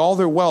try and take all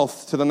their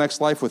wealth to the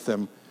next life with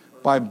them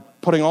by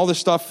putting all this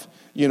stuff,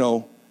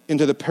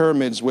 into the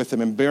pyramids with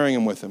them and burying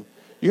them with them.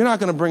 You're not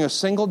going to bring a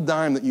single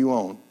dime that you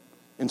own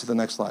into the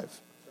next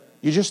life.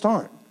 You just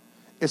aren't.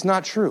 It's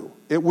not true.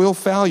 It will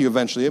fail you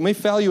eventually. It may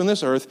fail you in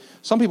this earth.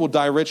 Some people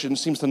die rich and it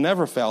seems to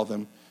never fail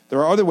them. There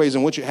are other ways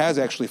in which it has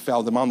actually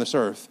failed them on this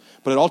earth,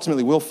 but it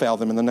ultimately will fail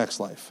them in the next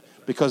life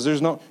because you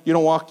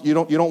don't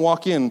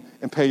walk in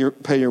and pay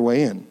your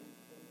way in.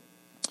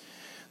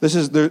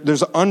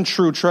 There's an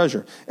untrue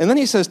treasure. And then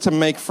he says to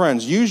make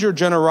friends. Use your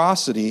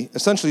generosity,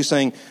 essentially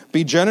saying,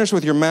 be generous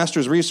with your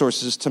master's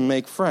resources to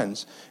make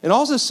friends. And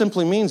all this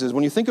simply means is,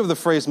 when you think of the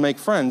phrase make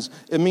friends,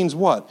 it means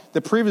what?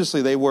 That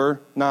previously they were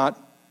not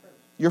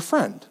your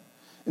friend.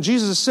 And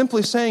Jesus is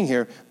simply saying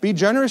here, be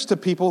generous to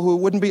people who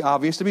it wouldn't be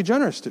obvious to be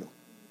generous to.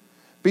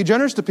 Be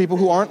generous to people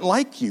who aren't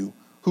like you,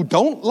 who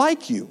don't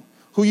like you,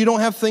 who you don't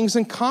have things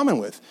in common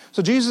with.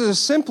 So Jesus is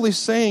simply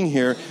saying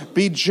here,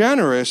 be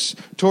generous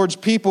towards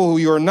people who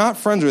you are not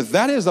friends with.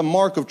 That is the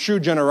mark of true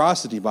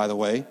generosity, by the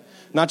way,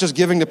 not just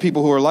giving to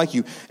people who are like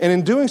you. And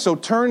in doing so,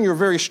 turn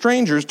these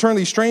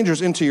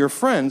strangers into your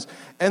friends.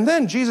 And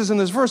then Jesus in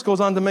this verse goes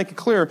on to make it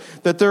clear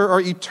that there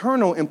are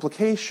eternal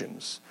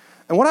implications.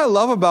 And what I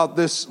love about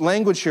this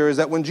language here is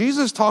that when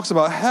Jesus talks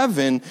about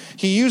heaven,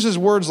 he uses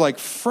words like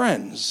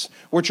friends,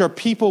 which are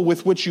people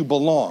with which you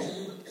belong,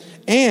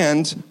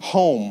 and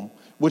home,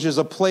 which is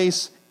a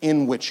place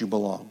in which you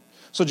belong.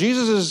 So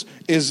Jesus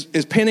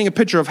is painting a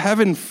picture of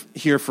heaven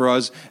here for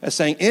us as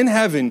saying, in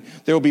heaven,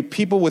 there will be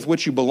people with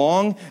which you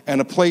belong and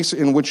a place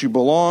in which you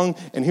belong.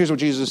 And here's what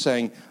Jesus is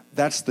saying,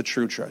 that's the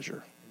true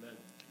treasure. Amen.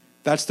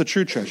 That's the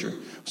true treasure.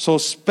 So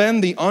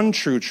spend the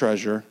untrue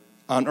treasure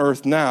on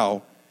earth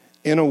now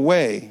in a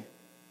way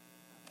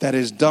that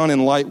is done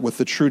in light with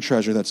the true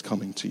treasure that's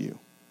coming to you.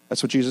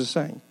 That's what Jesus is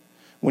saying.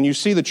 When you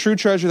see the true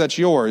treasure that's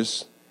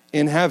yours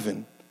in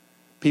heaven,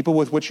 people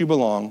with which you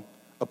belong,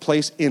 a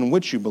place in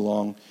which you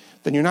belong,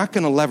 then you're not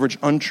going to leverage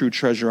untrue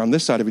treasure on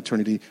this side of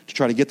eternity to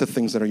try to get the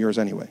things that are yours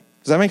anyway.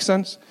 Does that make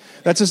sense?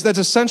 That's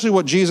essentially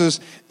what Jesus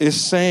is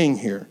saying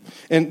here.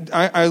 And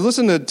I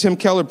listened to Tim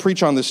Keller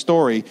preach on this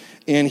story,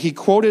 and he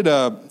quoted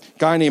a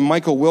guy named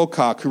Michael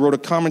Wilcock who wrote a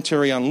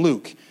commentary on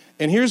Luke.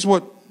 And here's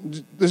what,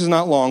 this is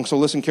not long, so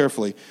listen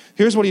carefully.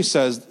 Here's what he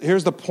says.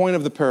 Here's the point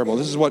of the parable.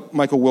 This is what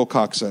Michael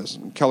Wilcock says.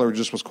 Keller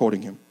just was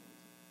quoting him.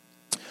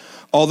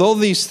 Although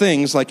these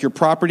things, like your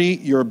property,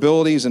 your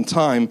abilities, and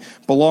time,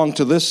 belong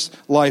to this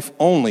life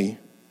only,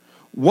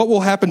 What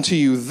will happen to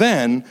you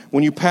then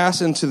when you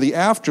pass into the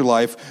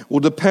afterlife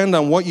will depend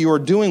on what you are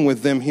doing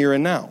with them here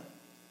and now.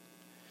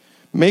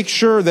 Make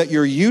sure that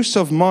your use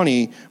of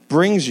money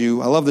brings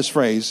you, I love this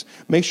phrase,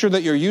 make sure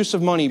that your use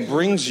of money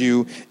brings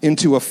you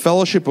into a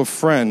fellowship of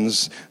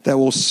friends that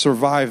will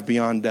survive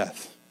beyond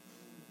death.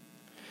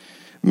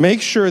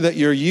 Make sure that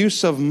your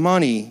use of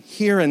money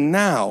here and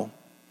now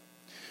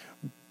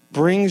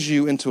brings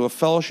you into a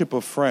fellowship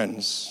of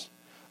friends,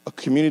 a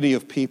community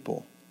of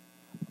people,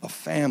 a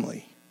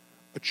family,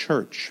 a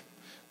church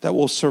that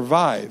will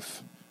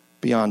survive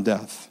beyond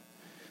death.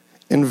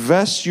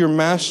 Invest your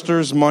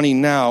master's money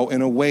now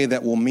in a way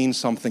that will mean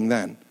something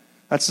then.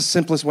 That's the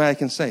simplest way I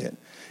can say it.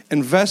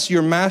 Invest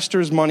your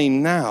master's money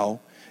now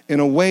in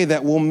a way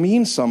that will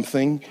mean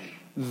something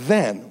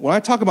then. When I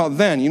talk about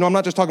then, I'm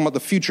not just talking about the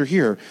future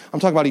here. I'm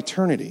talking about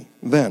eternity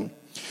then.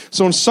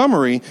 So in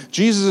summary,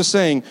 Jesus is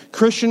saying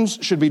Christians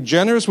should be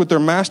generous with their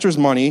master's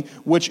money,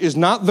 which is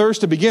not theirs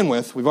to begin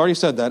with. We've already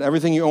said that.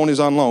 Everything you own is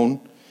on loan.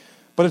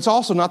 But it's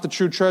also not the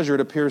true treasure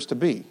it appears to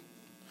be.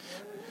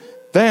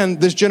 Then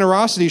this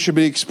generosity should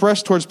be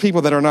expressed towards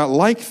people that are not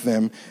like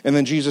them. And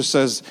then Jesus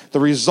says the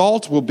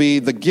result will be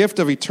the gift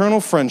of eternal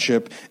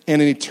friendship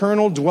and an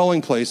eternal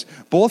dwelling place,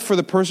 both for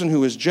the person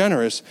who is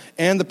generous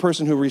and the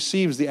person who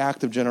receives the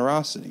act of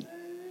generosity.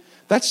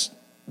 That's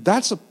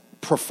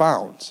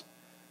profound.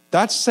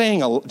 That's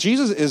saying,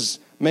 Jesus is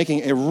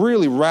making a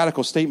really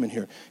radical statement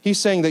here. He's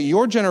saying that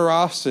your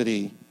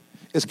generosity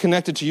is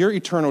connected to your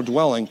eternal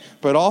dwelling,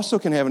 but also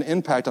can have an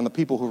impact on the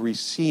people who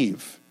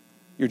receive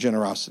your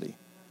generosity.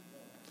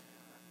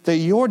 That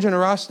your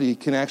generosity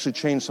can actually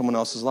change someone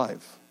else's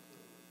life.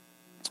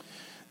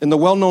 In the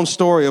well-known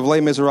story of Les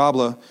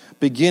Miserables,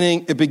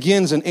 it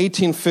begins in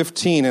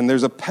 1815, and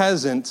there's a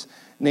peasant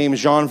named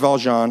Jean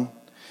Valjean,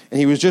 and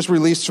he was just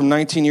released from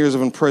 19 years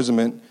of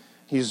imprisonment.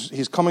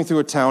 He's coming through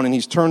a town, and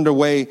he's turned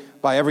away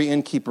by every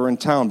innkeeper in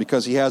town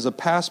because he has a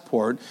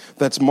passport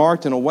that's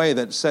marked in a way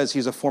that says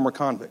he's a former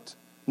convict.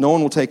 No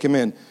one will take him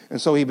in. And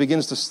so he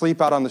begins to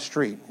sleep out on the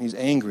street. He's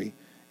angry,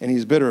 and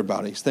he's bitter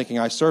about it. He's thinking,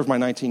 I served my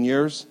 19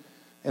 years,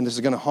 and this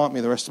is going to haunt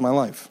me the rest of my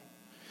life.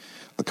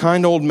 A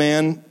kind old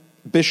man,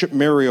 Bishop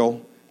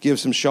Myriel,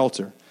 gives him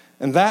shelter.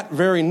 And that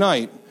very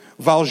night,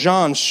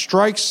 Valjean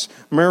strikes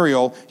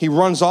Myriel. He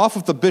runs off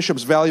with the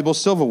bishop's valuable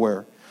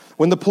silverware.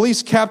 When the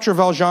police capture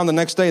Valjean the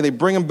next day, they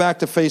bring him back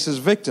to face his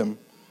victim.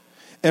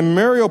 And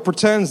Myriel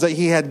pretends that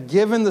he had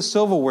given the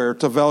silverware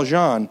to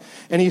Valjean.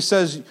 And he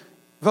says,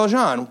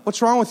 Valjean,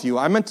 what's wrong with you?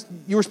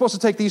 You were supposed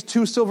to take these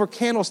 2 silver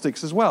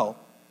candlesticks as well.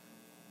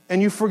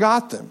 And you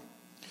forgot them.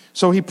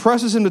 So he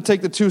presses him to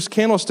take the 2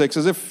 candlesticks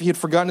as if he had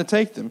forgotten to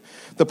take them.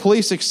 The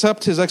police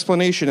accept his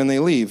explanation and they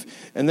leave.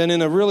 And then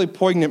in a really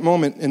poignant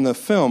moment in the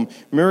film,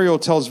 Myriel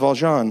tells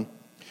Valjean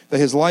that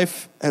his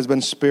life has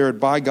been spared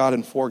by God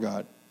and for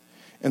God,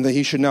 and that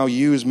he should now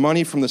use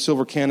money from the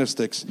silver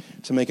candlesticks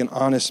to make an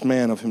honest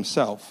man of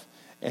himself.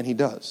 And he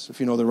does, if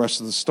you know the rest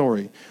of the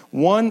story.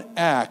 One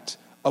act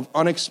of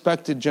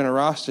unexpected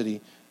generosity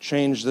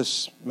changed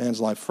this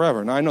man's life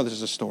forever. Now, I know this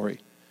is a story,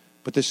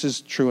 but this is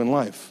true in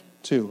life,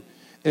 too.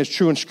 And it's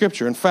true in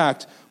Scripture. In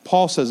fact,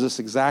 Paul says this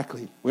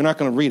exactly. We're not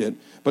going to read it,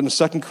 but in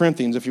 2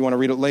 Corinthians, if you want to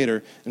read it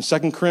later, in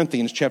 2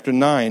 Corinthians chapter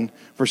 9,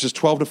 verses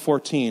 12 to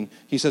 14,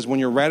 he says, when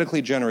you're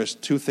radically generous,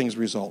 2 things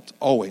result,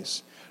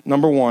 always.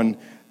 Number 1,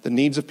 the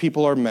needs of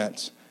people are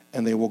met,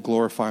 and they will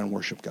glorify and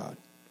worship God.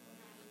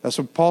 That's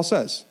what Paul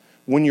says.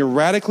 When you're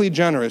radically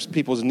generous,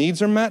 people's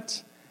needs are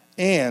met,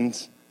 and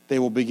they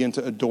will begin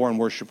to adore and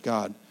worship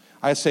God.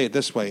 I say it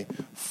this way,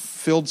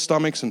 filled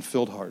stomachs and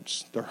filled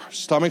hearts. Their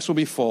stomachs will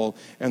be full,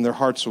 and their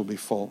hearts will be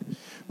full.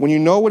 When you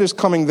know what is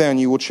coming then,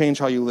 you will change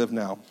how you live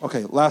now.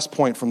 Okay, last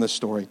point from this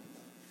story.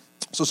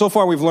 So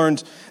far we've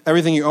learned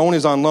everything you own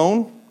is on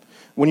loan.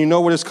 When you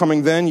know what is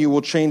coming then, you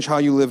will change how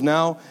you live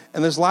now.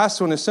 And this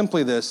last one is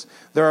simply this.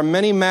 There are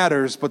many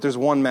matters, but there's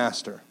one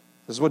master.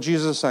 This is what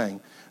Jesus is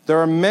saying. There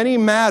are many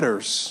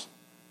matters,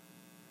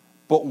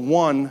 but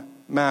one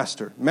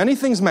master. Many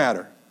things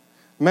matter.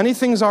 Many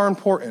things are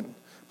important,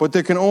 but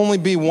there can only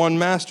be one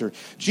master.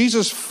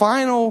 Jesus'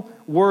 final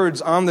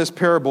words on this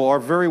parable are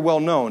very well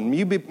known.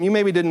 You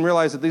maybe didn't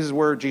realize that this is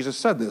where Jesus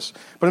said this.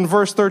 But in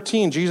verse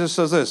 13, Jesus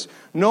says this,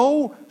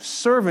 no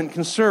servant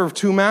can serve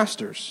 2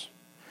 masters.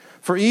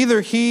 For either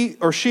he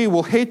or she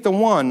will hate the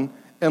one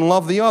and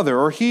love the other,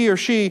 or he or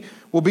she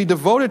will be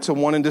devoted to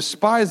one and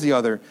despise the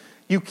other.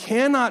 You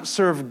cannot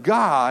serve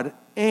God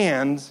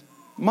and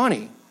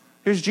money.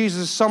 Here's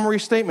Jesus' summary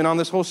statement on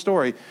this whole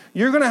story.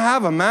 You're going to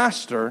have a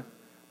master,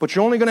 but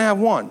you're only going to have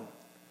one.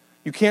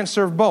 You can't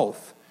serve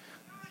both.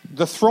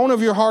 The throne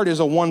of your heart is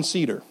a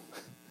 1-seater.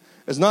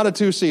 It's not a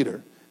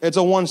 2-seater. It's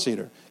a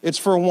 1-seater. It's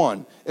for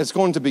one. It's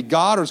going to be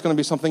God or it's going to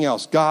be something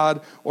else,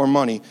 God or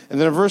money. And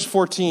then in verse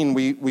 14,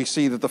 we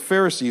see that the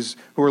Pharisees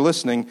who were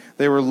listening,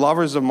 they were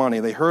lovers of money.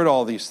 They heard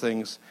all these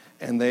things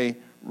and they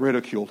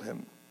ridiculed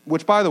him.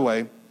 Which, by the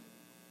way,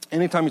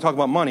 anytime you talk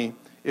about money,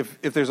 if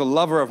there's a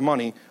lover of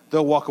money,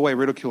 they'll walk away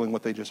ridiculing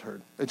what they just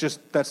heard.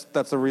 That's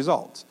the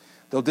result.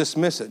 They'll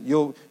dismiss it.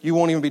 You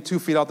won't even be 2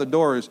 feet out the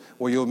doors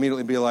where you'll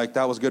immediately be like,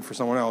 that was good for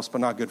someone else,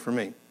 but not good for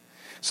me.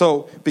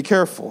 So be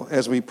careful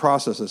as we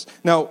process this.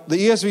 Now, the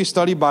ESV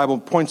Study Bible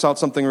points out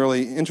something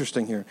really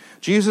interesting here.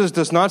 Jesus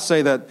does not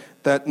say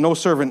that no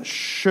servant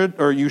should,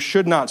 or you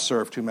should not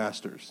serve two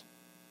masters.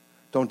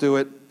 Don't do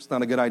it. It's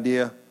not a good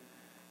idea.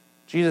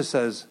 Jesus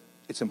says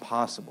it's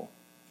impossible.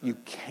 You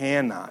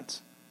cannot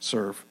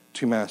serve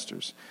two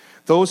masters.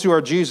 Those who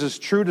are Jesus'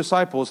 true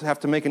disciples have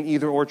to make an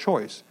either-or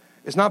choice.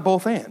 It's not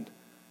both and.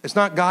 It's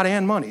not God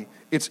and money.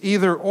 It's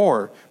either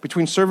or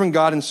between serving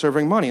God and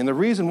serving money. And the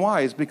reason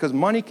why is because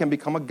money can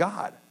become a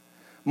god.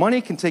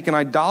 Money can take an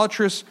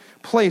idolatrous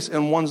place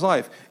in one's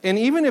life. And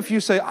even if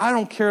you say, I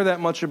don't care that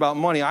much about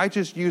money, I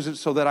just use it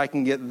so that I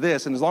can get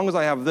this, and as long as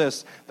I have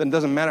this, then it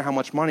doesn't matter how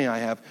much money I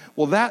have.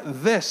 Well, that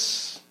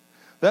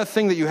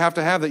thing that you have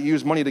that you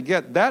use money to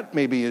get, that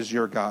maybe is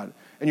your God.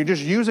 And you're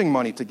just using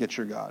money to get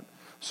your God.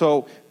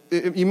 So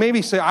you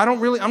maybe say,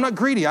 I'm not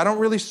greedy. I don't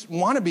really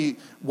want to be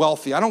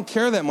wealthy. I don't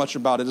care that much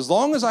about it. As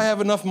long as I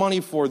have enough money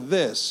for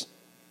this,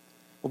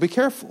 well, be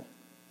careful,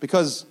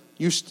 because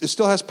it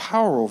still has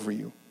power over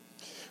you.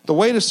 The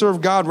way to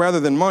serve God rather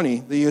than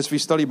money, the ESV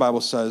Study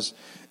Bible says,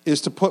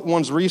 is to put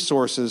one's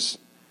resources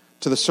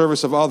to the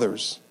service of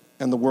others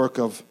and the work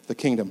of the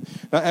kingdom.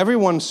 Now,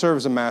 everyone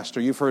serves a master.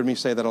 You've heard me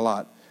say that a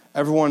lot.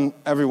 Everyone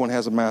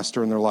has a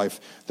master in their life.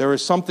 There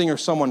is something or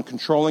someone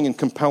controlling and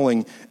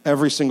compelling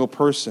every single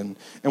person.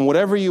 And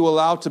whatever you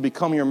allow to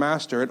become your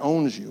master, it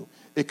owns you.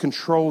 It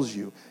controls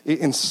you. It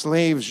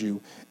enslaves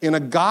you. In a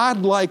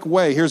godlike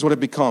way, here's what it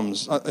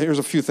becomes. Here's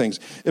a few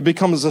things. It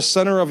becomes the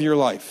center of your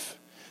life.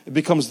 It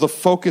becomes the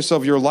focus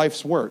of your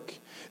life's work.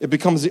 It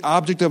becomes the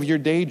object of your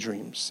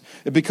daydreams.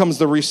 It becomes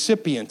the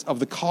recipient of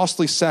the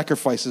costly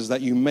sacrifices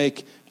that you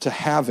make to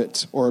have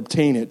it or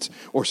obtain it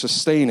or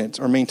sustain it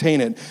or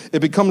maintain it. It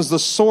becomes the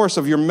source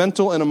of your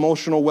mental and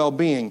emotional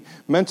well-being.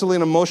 Mentally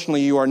and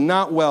emotionally, you are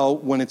not well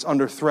when it's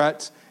under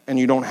threat and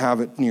you don't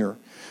have it near.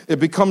 It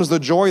becomes the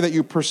joy that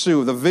you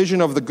pursue, the vision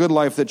of the good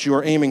life that you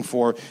are aiming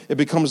for. It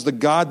becomes the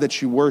God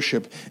that you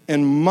worship.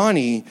 And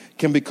money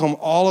can become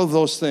all of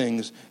those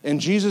things.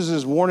 And Jesus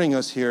is warning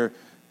us here,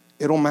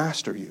 it'll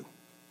master you.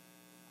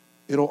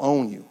 It'll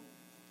own you.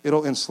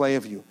 It'll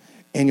enslave you.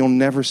 And you'll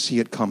never see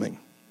it coming.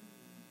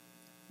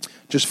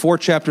 Just 4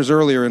 chapters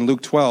earlier in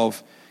Luke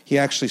 12, he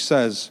actually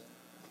says,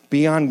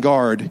 be on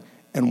guard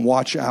and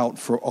watch out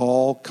for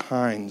all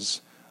kinds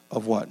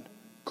of what?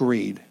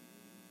 Greed.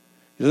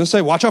 He doesn't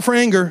say, watch out for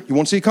anger. You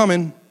won't see it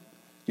coming.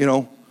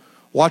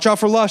 Watch out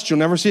for lust. You'll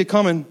never see it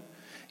coming.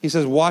 He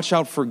says, watch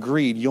out for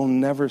greed. You'll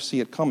never see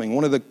it coming.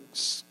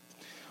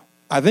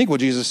 I think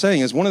what Jesus is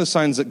saying is one of the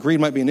signs that greed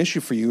might be an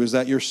issue for you is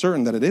that you're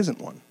certain that it isn't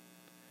one.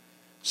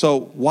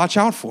 So watch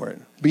out for it.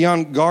 Be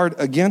on guard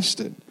against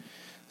it.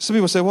 Some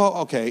people say, well,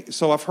 okay,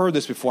 so I've heard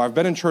this before. I've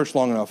been in church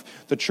long enough.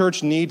 The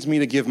church needs me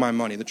to give my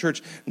money. The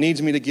church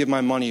needs me to give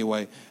my money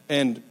away.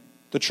 And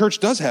the church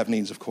does have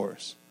needs, of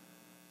course.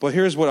 But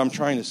here's what I'm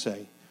trying to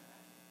say.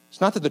 It's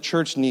not that the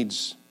church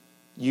needs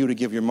you to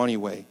give your money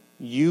away.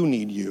 You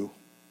need you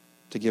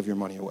to give your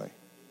money away.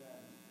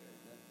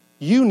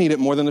 You need it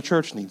more than the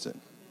church needs it.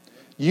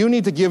 You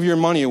need to give your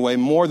money away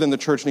more than the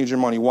church needs your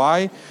money.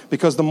 Why?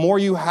 Because the more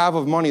you have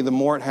of money, the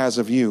more it has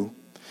of you.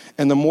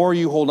 And the more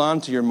you hold on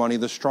to your money,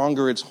 the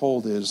stronger its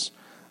hold is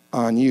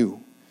on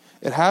you.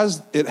 It has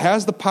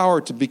the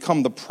power to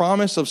become the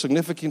promise of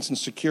significance and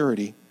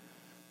security,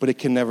 but it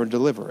can never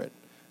deliver it.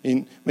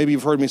 Maybe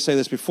you've heard me say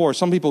this before.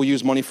 Some people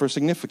use money for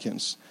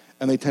significance,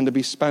 and they tend to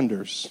be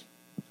spenders.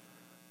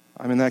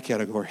 I'm in that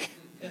category.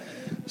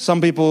 Some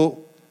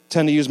people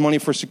tend to use money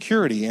for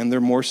security, and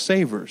they're more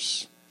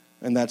savers.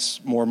 And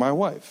that's more my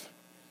wife.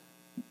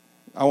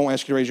 I won't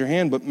ask you to raise your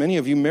hand, but many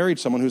of you married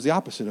someone who's the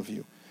opposite of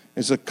you.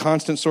 It's a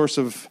constant source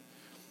of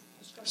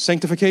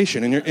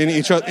sanctification in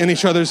each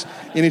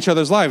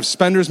other's lives.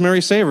 Spenders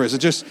marry savers. It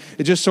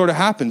just sort of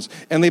happens.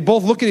 And they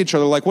both look at each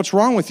other like, what's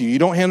wrong with you? You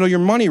don't handle your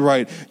money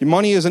right. Your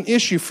money is an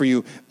issue for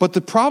you. But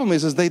the problem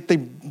is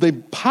they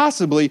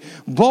possibly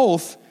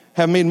both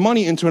have made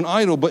money into an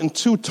idol, but in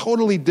 2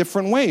 totally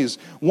different ways.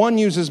 One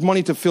uses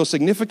money to feel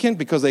significant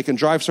because they can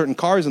drive certain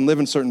cars and live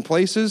in certain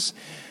places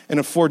and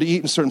afford to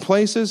eat in certain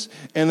places.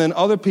 And then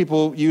other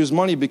people use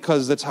money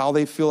because that's how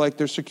they feel like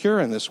they're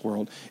secure in this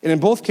world. And in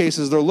both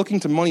cases, they're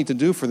looking to money to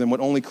do for them what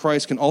only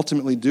Christ can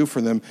ultimately do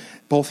for them,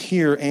 both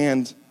here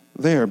and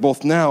there,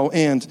 both now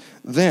and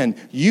then.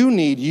 You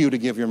need you to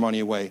give your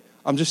money away.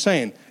 I'm just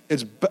saying,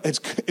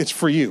 it's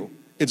for you.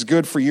 It's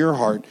good for your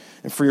heart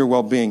and for your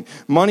well-being.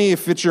 Money,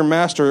 if it's your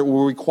master, it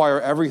will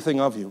require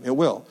everything of you. It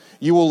will.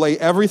 You will lay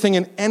everything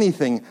and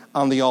anything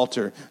on the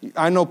altar.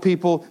 I know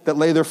people that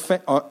lay their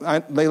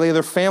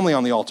family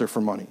on the altar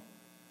for money.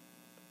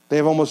 They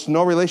have almost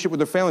no relationship with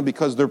their family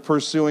because they're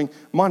pursuing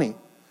money.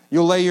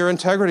 You'll lay your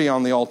integrity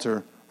on the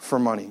altar for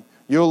money.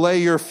 You'll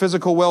lay your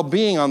physical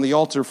well-being on the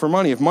altar for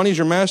money. If money's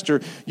your master,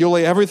 you'll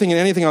lay everything and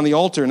anything on the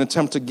altar and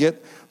attempt to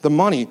get the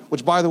money,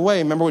 which, by the way,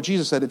 remember what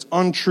Jesus said, it's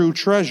untrue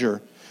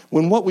treasure.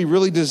 When what we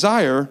really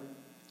desire,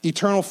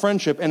 eternal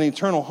friendship and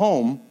eternal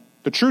home,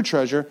 the true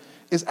treasure,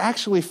 is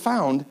actually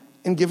found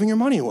in giving your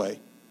money away.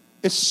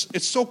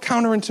 It's so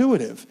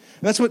counterintuitive.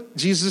 And that's what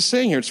Jesus is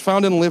saying here. It's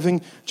found in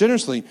living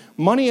generously.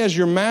 Money as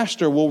your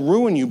master will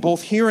ruin you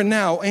both here and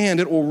now, and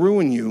it will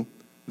ruin you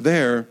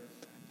there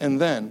and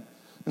then.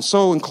 And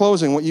so in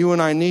closing, what you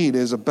and I need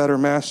is a better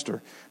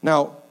master.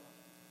 Now,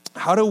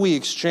 how do we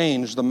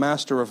exchange the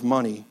master of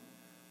money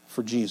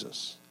for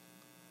Jesus?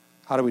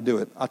 How do we do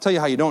it? I'll tell you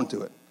how you don't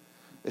do it.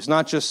 It's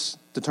not just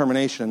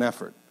determination and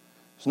effort.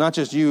 It's not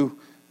just you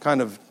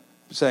kind of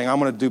saying, I'm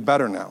going to do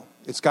better now.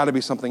 It's got to be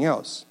something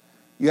else.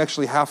 You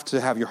actually have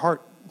to have your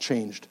heart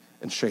changed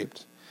and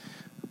shaped.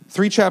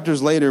 3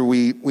 chapters later,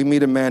 we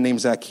meet a man named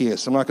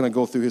Zacchaeus. I'm not going to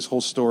go through his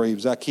whole story.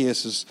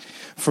 Zacchaeus is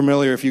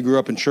familiar. If you grew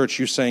up in church,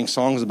 you sang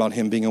songs about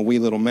him being a wee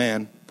little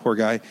man. Poor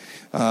guy.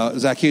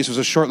 Zacchaeus was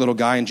a short little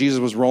guy, and Jesus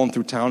was rolling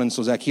through town, and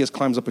so Zacchaeus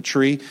climbs up a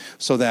tree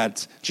so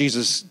that he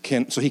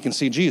can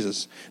see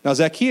Jesus. Now,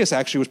 Zacchaeus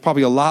actually was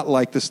probably a lot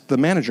like the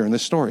manager in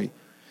this story.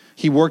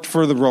 He worked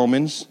for the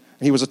Romans.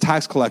 He was a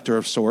tax collector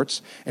of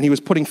sorts, and he was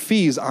putting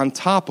fees on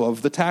top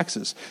of the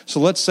taxes. So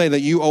let's say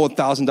that you owe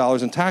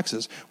 $1,000 in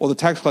taxes. Well, the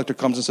tax collector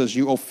comes and says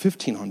you owe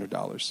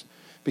 $1,500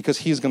 because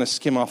he's going to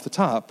skim off the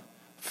top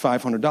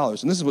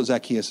 $500. And this is what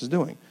Zacchaeus is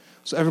doing.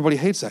 So everybody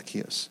hates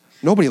Zacchaeus.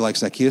 Nobody likes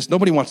Zacchaeus.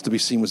 Nobody wants to be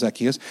seen with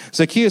Zacchaeus.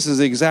 Zacchaeus is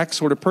the exact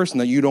sort of person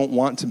that you don't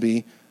want to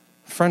be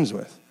friends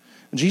with.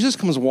 And Jesus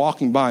comes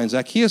walking by, and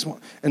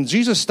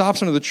Jesus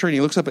stops under the tree, and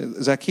he looks up at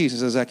Zacchaeus and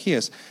says,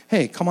 Zacchaeus,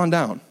 hey, come on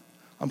down.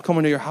 I'm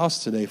coming to your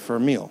house today for a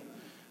meal.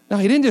 Now,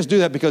 he didn't just do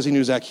that because he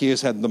knew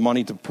Zacchaeus had the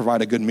money to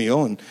provide a good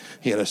meal, and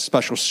he had a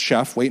special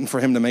chef waiting for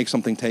him to make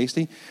something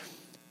tasty.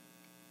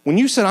 When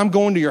you said, I'm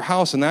going to your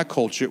house in that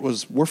culture, it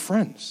was, we're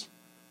friends.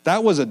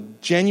 That was a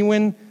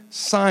genuine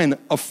sign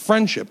of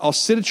friendship. I'll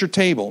sit at your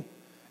table,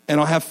 and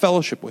I'll have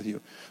fellowship with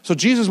you. So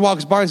Jesus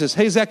walks by and says,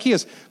 hey,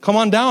 Zacchaeus, come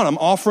on down. I'm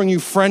offering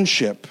you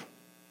friendship.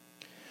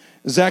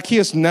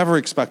 Zacchaeus never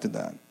expected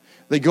that.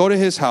 They go to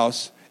his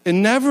house. It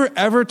never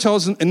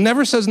says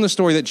in the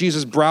story that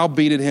Jesus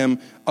browbeated him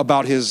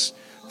about his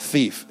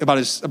about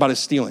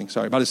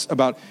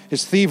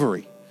his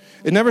thievery.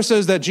 It never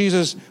says that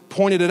Jesus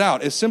pointed it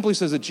out. It simply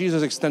says that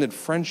Jesus extended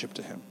friendship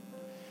to him.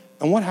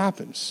 And what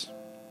happens?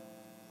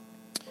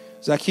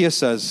 Zacchaeus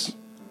says,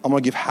 I'm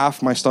going to give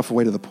half my stuff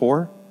away to the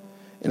poor.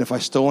 And if I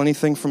stole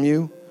anything from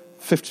you,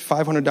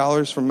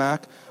 $500 from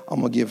Mac, I'm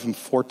going to give him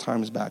 4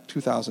 times back,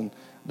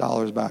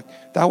 $2,000 back.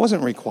 That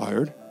wasn't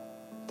required.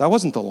 That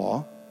wasn't the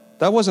law.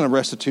 That wasn't a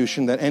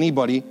restitution that any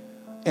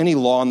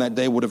law on that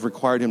day would have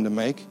required him to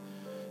make.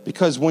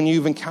 Because when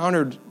you've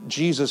encountered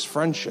Jesus'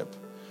 friendship,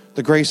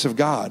 the grace of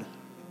God,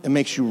 it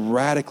makes you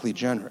radically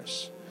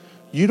generous.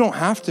 You don't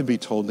have to be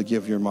told to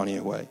give your money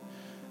away.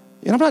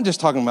 And we're not just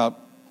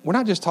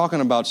talking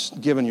about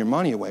giving your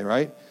money away,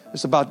 right?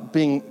 It's about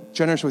being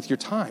generous with your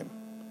time.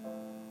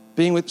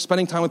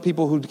 Spending time with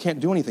people who can't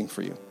do anything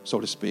for you, so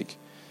to speak.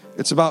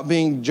 It's about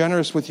being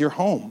generous with your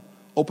home,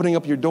 opening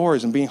up your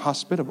doors and being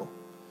hospitable.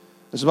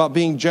 It's about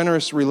being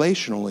generous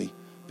relationally,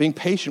 being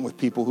patient with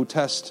people who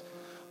test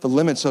the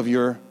limits of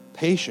your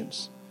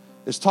patience.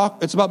 It's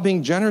about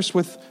being generous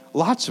with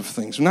lots of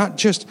things, not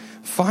just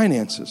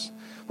finances.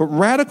 But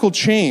radical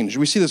change,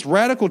 we see this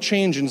radical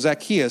change in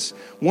Zacchaeus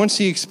once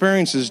he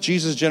experiences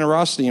Jesus'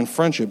 generosity and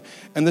friendship.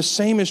 And the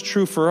same is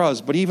true for us,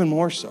 but even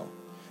more so.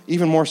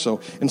 Even more so.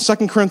 In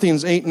 2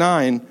 Corinthians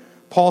 8:9,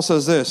 Paul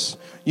says this,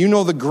 you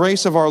know the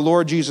grace of our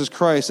Lord Jesus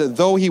Christ, that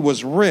though he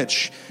was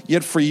rich,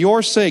 yet for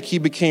your sake he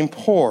became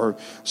poor,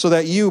 so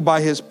that you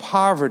by his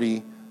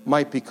poverty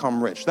might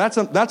become rich. That's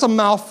a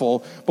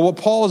mouthful, but what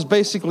Paul is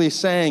basically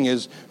saying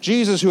is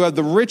Jesus, who had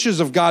the riches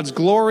of God's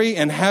glory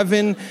and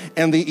heaven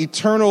and the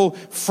eternal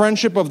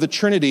friendship of the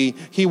Trinity,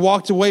 he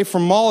walked away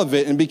from all of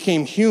it and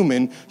became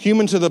human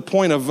to the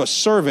point of a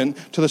servant,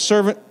 to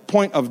the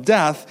point of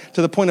death,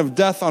 to the point of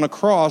death on a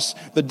cross,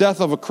 the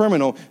death of a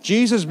criminal.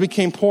 Jesus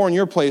became poor in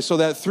your place so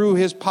that through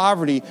his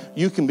poverty,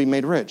 you can be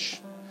made rich.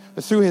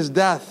 But through his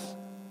death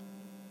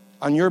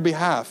on your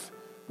behalf,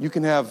 you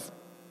can have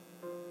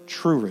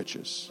true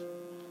riches.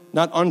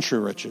 Not untrue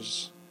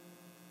riches,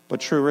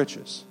 but true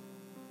riches.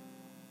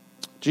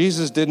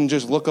 Jesus didn't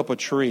just look up a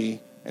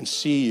tree and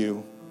see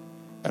you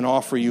and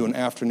offer you an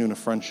afternoon of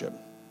friendship.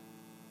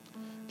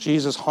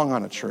 Jesus hung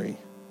on a tree,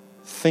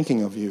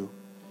 thinking of you,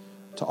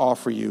 to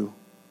offer you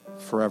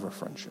forever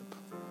friendship.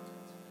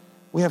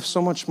 We have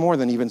so much more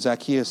than even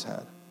Zacchaeus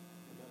had.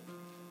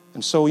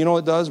 And so you know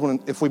what it does?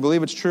 If we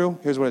believe it's true,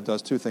 here's what it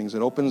does. 2 things.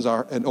 It opens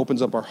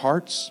up our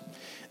hearts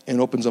and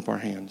opens up our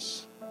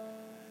hands.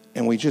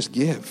 And we just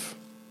give.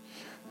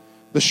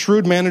 The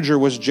shrewd manager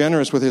was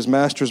generous with his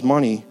master's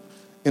money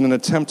in an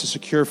attempt to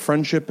secure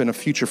friendship and a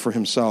future for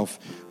himself.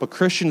 But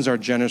Christians are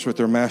generous with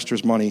their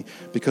master's money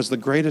because the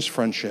greatest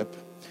friendship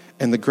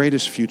and the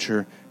greatest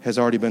future has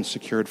already been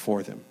secured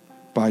for them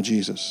by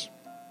Jesus.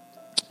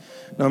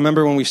 Now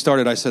remember when we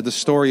started, I said the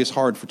story is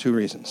hard for 2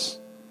 reasons.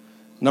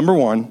 Number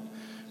 1,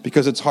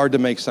 because it's hard to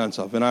make sense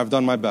of, and I've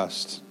done my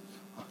best.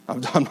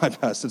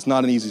 It's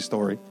not an easy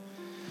story.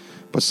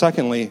 But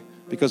secondly,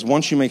 because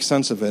once you make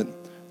sense of it,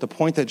 the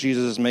point that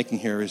Jesus is making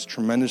here is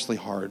tremendously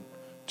hard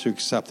to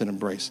accept and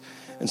embrace.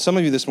 And some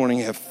of you this morning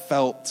have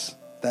felt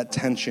that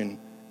tension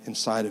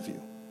inside of you,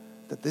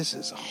 that this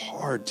is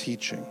hard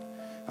teaching.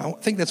 I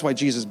think that's why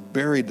Jesus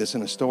buried this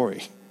in a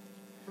story,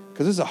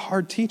 because this is a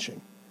hard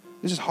teaching.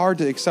 This is hard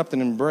to accept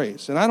and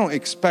embrace. And I don't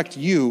expect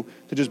you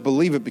to just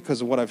believe it because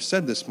of what I've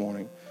said this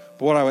morning.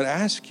 But what I would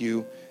ask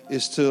you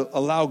is to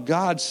allow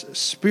God's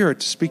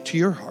Spirit to speak to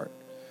your heart.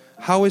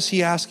 How is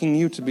he asking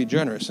you to be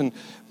generous? And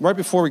right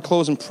before we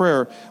close in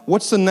prayer,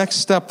 what's the next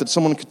step that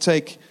someone could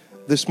take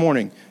this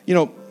morning? You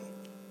know,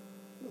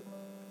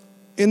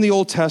 in the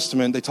Old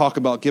Testament, they talk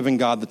about giving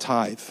God the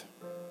tithe,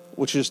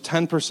 which is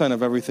 10%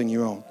 of everything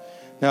you own.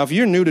 Now, if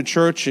you're new to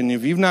church and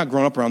if you've not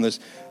grown up around this,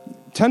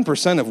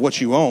 10% of what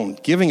you own,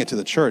 giving it to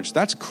the church,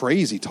 that's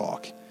crazy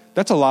talk.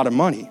 That's a lot of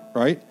money,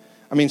 right?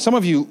 I mean, some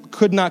of you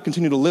could not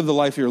continue to live the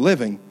life you're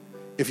living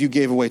if you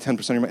gave away 10%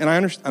 of your money. And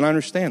I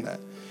understand that.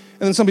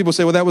 And then some people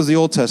say, well, that was the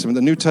Old Testament.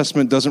 The New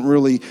Testament doesn't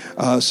really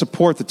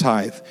support the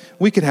tithe.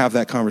 We could have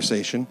that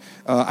conversation.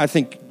 I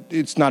think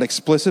it's not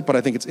explicit, but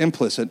I think it's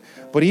implicit.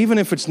 But even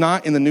if it's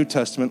not in the New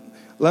Testament,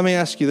 let me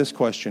ask you this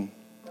question.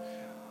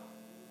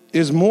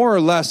 Is more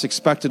or less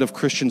expected of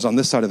Christians on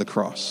this side of the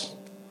cross?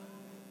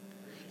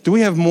 Do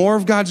we have more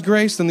of God's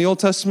grace than the Old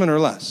Testament or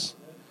less?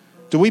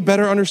 Do we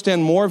better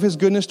understand more of his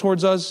goodness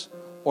towards us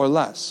or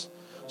less?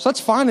 So that's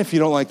fine if you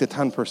don't like the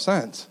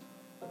 10%.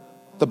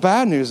 The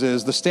bad news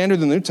is the standard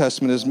in the New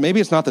Testament is maybe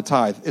it's not the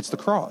tithe, it's the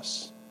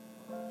cross.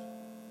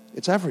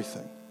 It's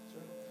everything.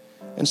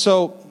 And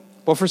so,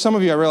 but for some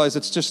of you, I realize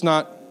it's just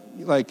not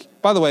like,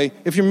 by the way,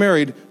 if you're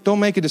married, don't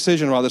make a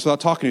decision about this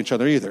without talking to each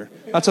other either.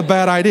 That's a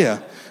bad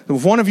idea.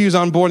 If one of you is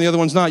on board and the other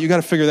one's not, you got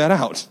to figure that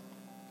out.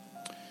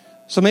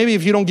 So maybe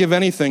if you don't give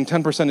anything,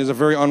 10% is a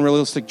very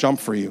unrealistic jump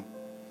for you.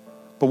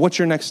 But what's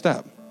your next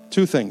step?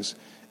 Two things.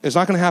 It's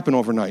not going to happen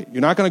overnight.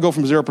 You're not going to go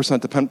from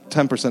 0% to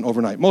 10%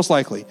 overnight, most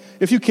likely.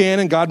 If you can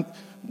and God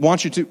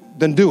wants you to,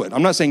 then do it.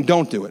 I'm not saying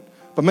don't do it,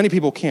 but many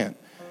people can't.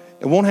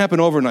 It won't happen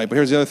overnight, but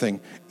here's the other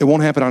thing. It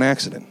won't happen on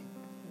accident.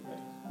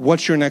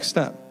 What's your next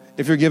step?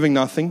 If you're giving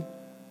nothing,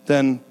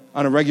 then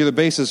on a regular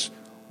basis,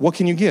 what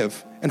can you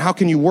give? And how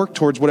can you work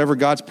towards whatever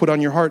God's put on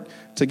your heart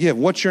to give?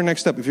 What's your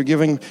next step? If you're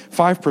giving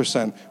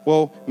 5%,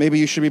 well, maybe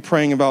you should be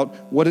praying about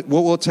what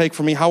will it take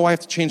for me, how I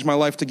have to change my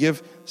life to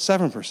give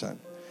 7%.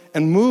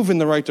 And move in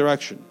the right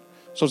direction.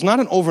 So it's not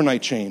an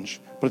overnight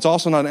change, but it's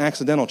also not an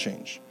accidental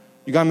change.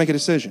 You got to make a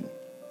decision.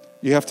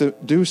 You have to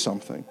do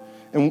something.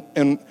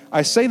 And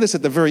I say this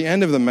at the very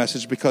end of the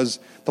message because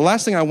the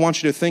last thing I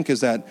want you to think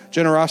is that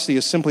generosity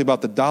is simply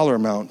about the dollar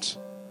amount.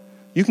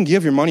 You can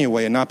give your money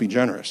away and not be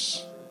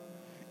generous.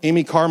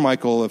 Amy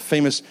Carmichael, a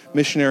famous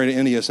missionary to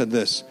India, said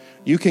this: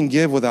 you can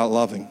give without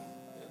loving,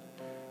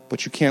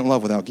 but you can't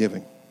love without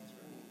giving.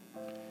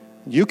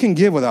 You can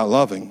give without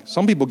loving.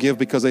 Some people give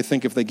because they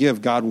think if they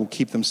give, God will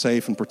keep them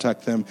safe and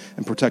protect them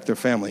and protect their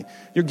family.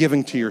 You're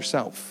giving to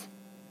yourself.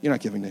 You're not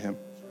giving to him.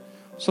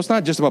 So it's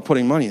not just about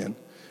putting money in.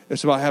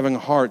 It's about having a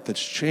heart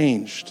that's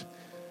changed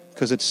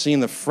because it's seen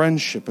the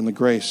friendship and the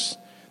grace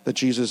that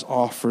Jesus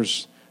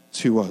offers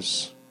to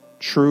us.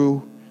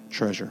 True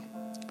treasure.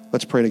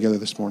 Let's pray together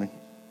this morning.